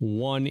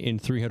 1 in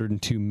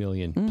 302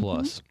 million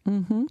plus.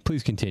 Mm-hmm.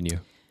 Please continue.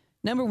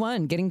 Number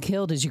 1, getting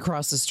killed as you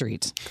cross the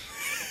street.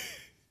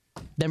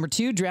 Number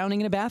 2, drowning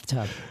in a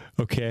bathtub.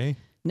 Okay.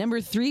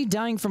 Number 3,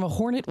 dying from a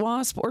hornet,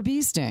 wasp, or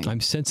bee sting.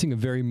 I'm sensing a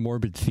very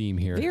morbid theme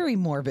here. Very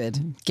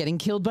morbid. Getting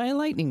killed by a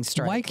lightning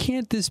strike. Why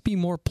can't this be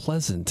more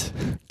pleasant?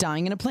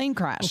 Dying in a plane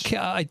crash. Okay,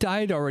 I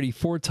died already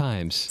 4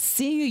 times.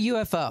 Seeing a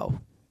UFO.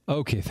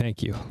 Okay,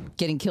 thank you.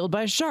 Getting killed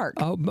by a shark.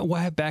 Oh,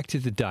 why back to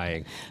the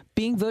dying?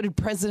 Being voted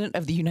president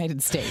of the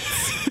United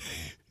States.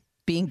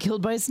 Being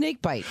killed by a snake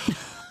bite.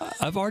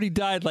 I've already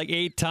died like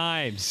 8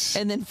 times.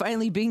 And then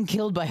finally being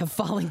killed by a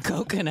falling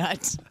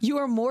coconut. You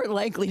are more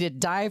likely to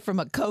die from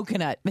a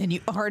coconut than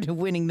you are to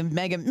winning the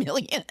Mega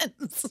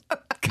Millions.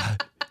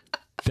 God,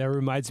 that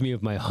reminds me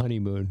of my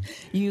honeymoon.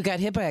 You got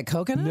hit by a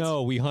coconut?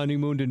 No, we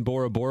honeymooned in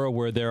Bora Bora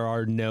where there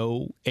are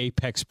no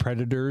apex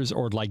predators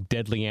or like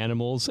deadly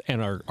animals.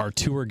 And our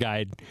tour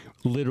guide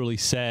literally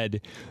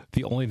said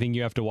the only thing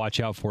you have to watch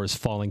out for is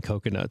falling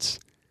coconuts.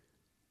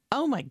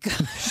 Oh my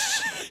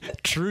gosh.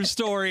 True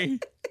story.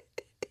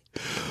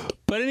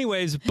 But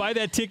anyways, buy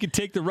that ticket,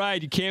 take the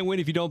ride. You can't win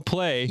if you don't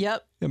play.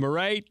 Yep. Am I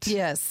right?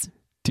 Yes.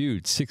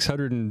 Dude,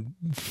 $600 and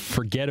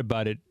forget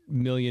about it, $1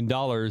 million.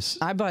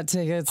 I bought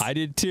tickets. I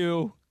did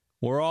too.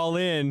 We're all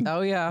in.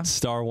 Oh, yeah.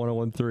 Star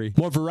 101.3.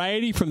 More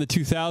variety from the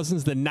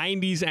 2000s, the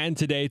 90s, and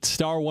today. It's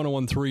Star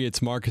 101.3.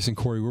 It's Marcus and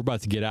Corey. We're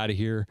about to get out of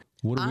here.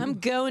 I'm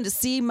going to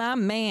see my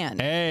man.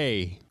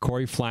 Hey,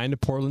 Corey flying to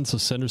Portland, so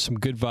send her some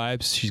good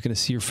vibes. She's going to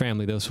see her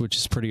family, though, which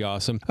is pretty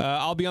awesome.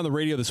 I'll be on the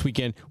radio this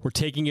weekend. We're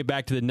taking it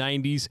back to the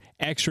 90s,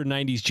 extra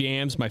 90s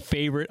jams, my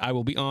favorite. I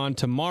will be on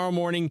tomorrow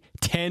morning,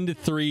 10 to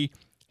 3,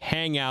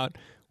 hang out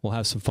We'll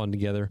have some fun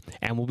together,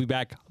 and we'll be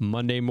back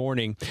Monday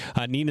morning.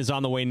 Nina's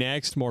on the way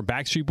next. More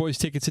Backstreet Boys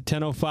tickets at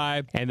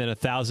 10:05, and then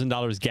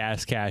 $1,000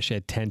 gas cash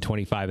at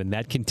 10:25, and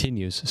that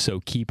continues, so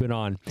keep it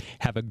on.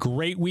 Have a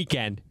great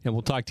weekend, and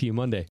we'll talk to you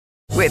Monday.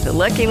 With the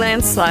Lucky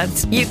Land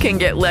Slots, you can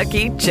get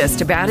lucky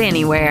just about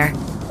anywhere.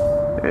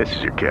 This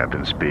is your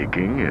captain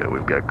speaking.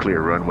 We've got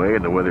clear runway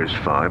and the weather's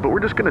fine, but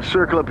we're just going to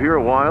circle up here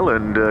a while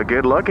and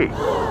get lucky.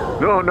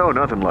 No,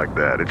 nothing like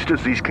that. It's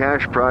just these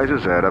cash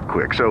prizes add up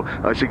quick. So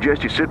I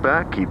suggest you sit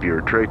back, keep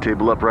your tray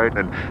table upright,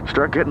 and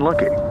start getting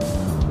lucky.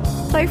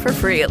 Play for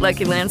free at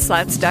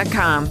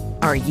LuckyLandSlots.com.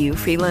 Are you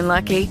feeling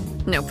lucky?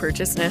 No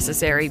purchase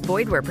necessary.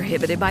 Void where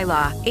prohibited by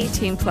law.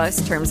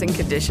 18+ terms and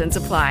conditions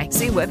apply.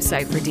 See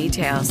website for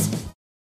details.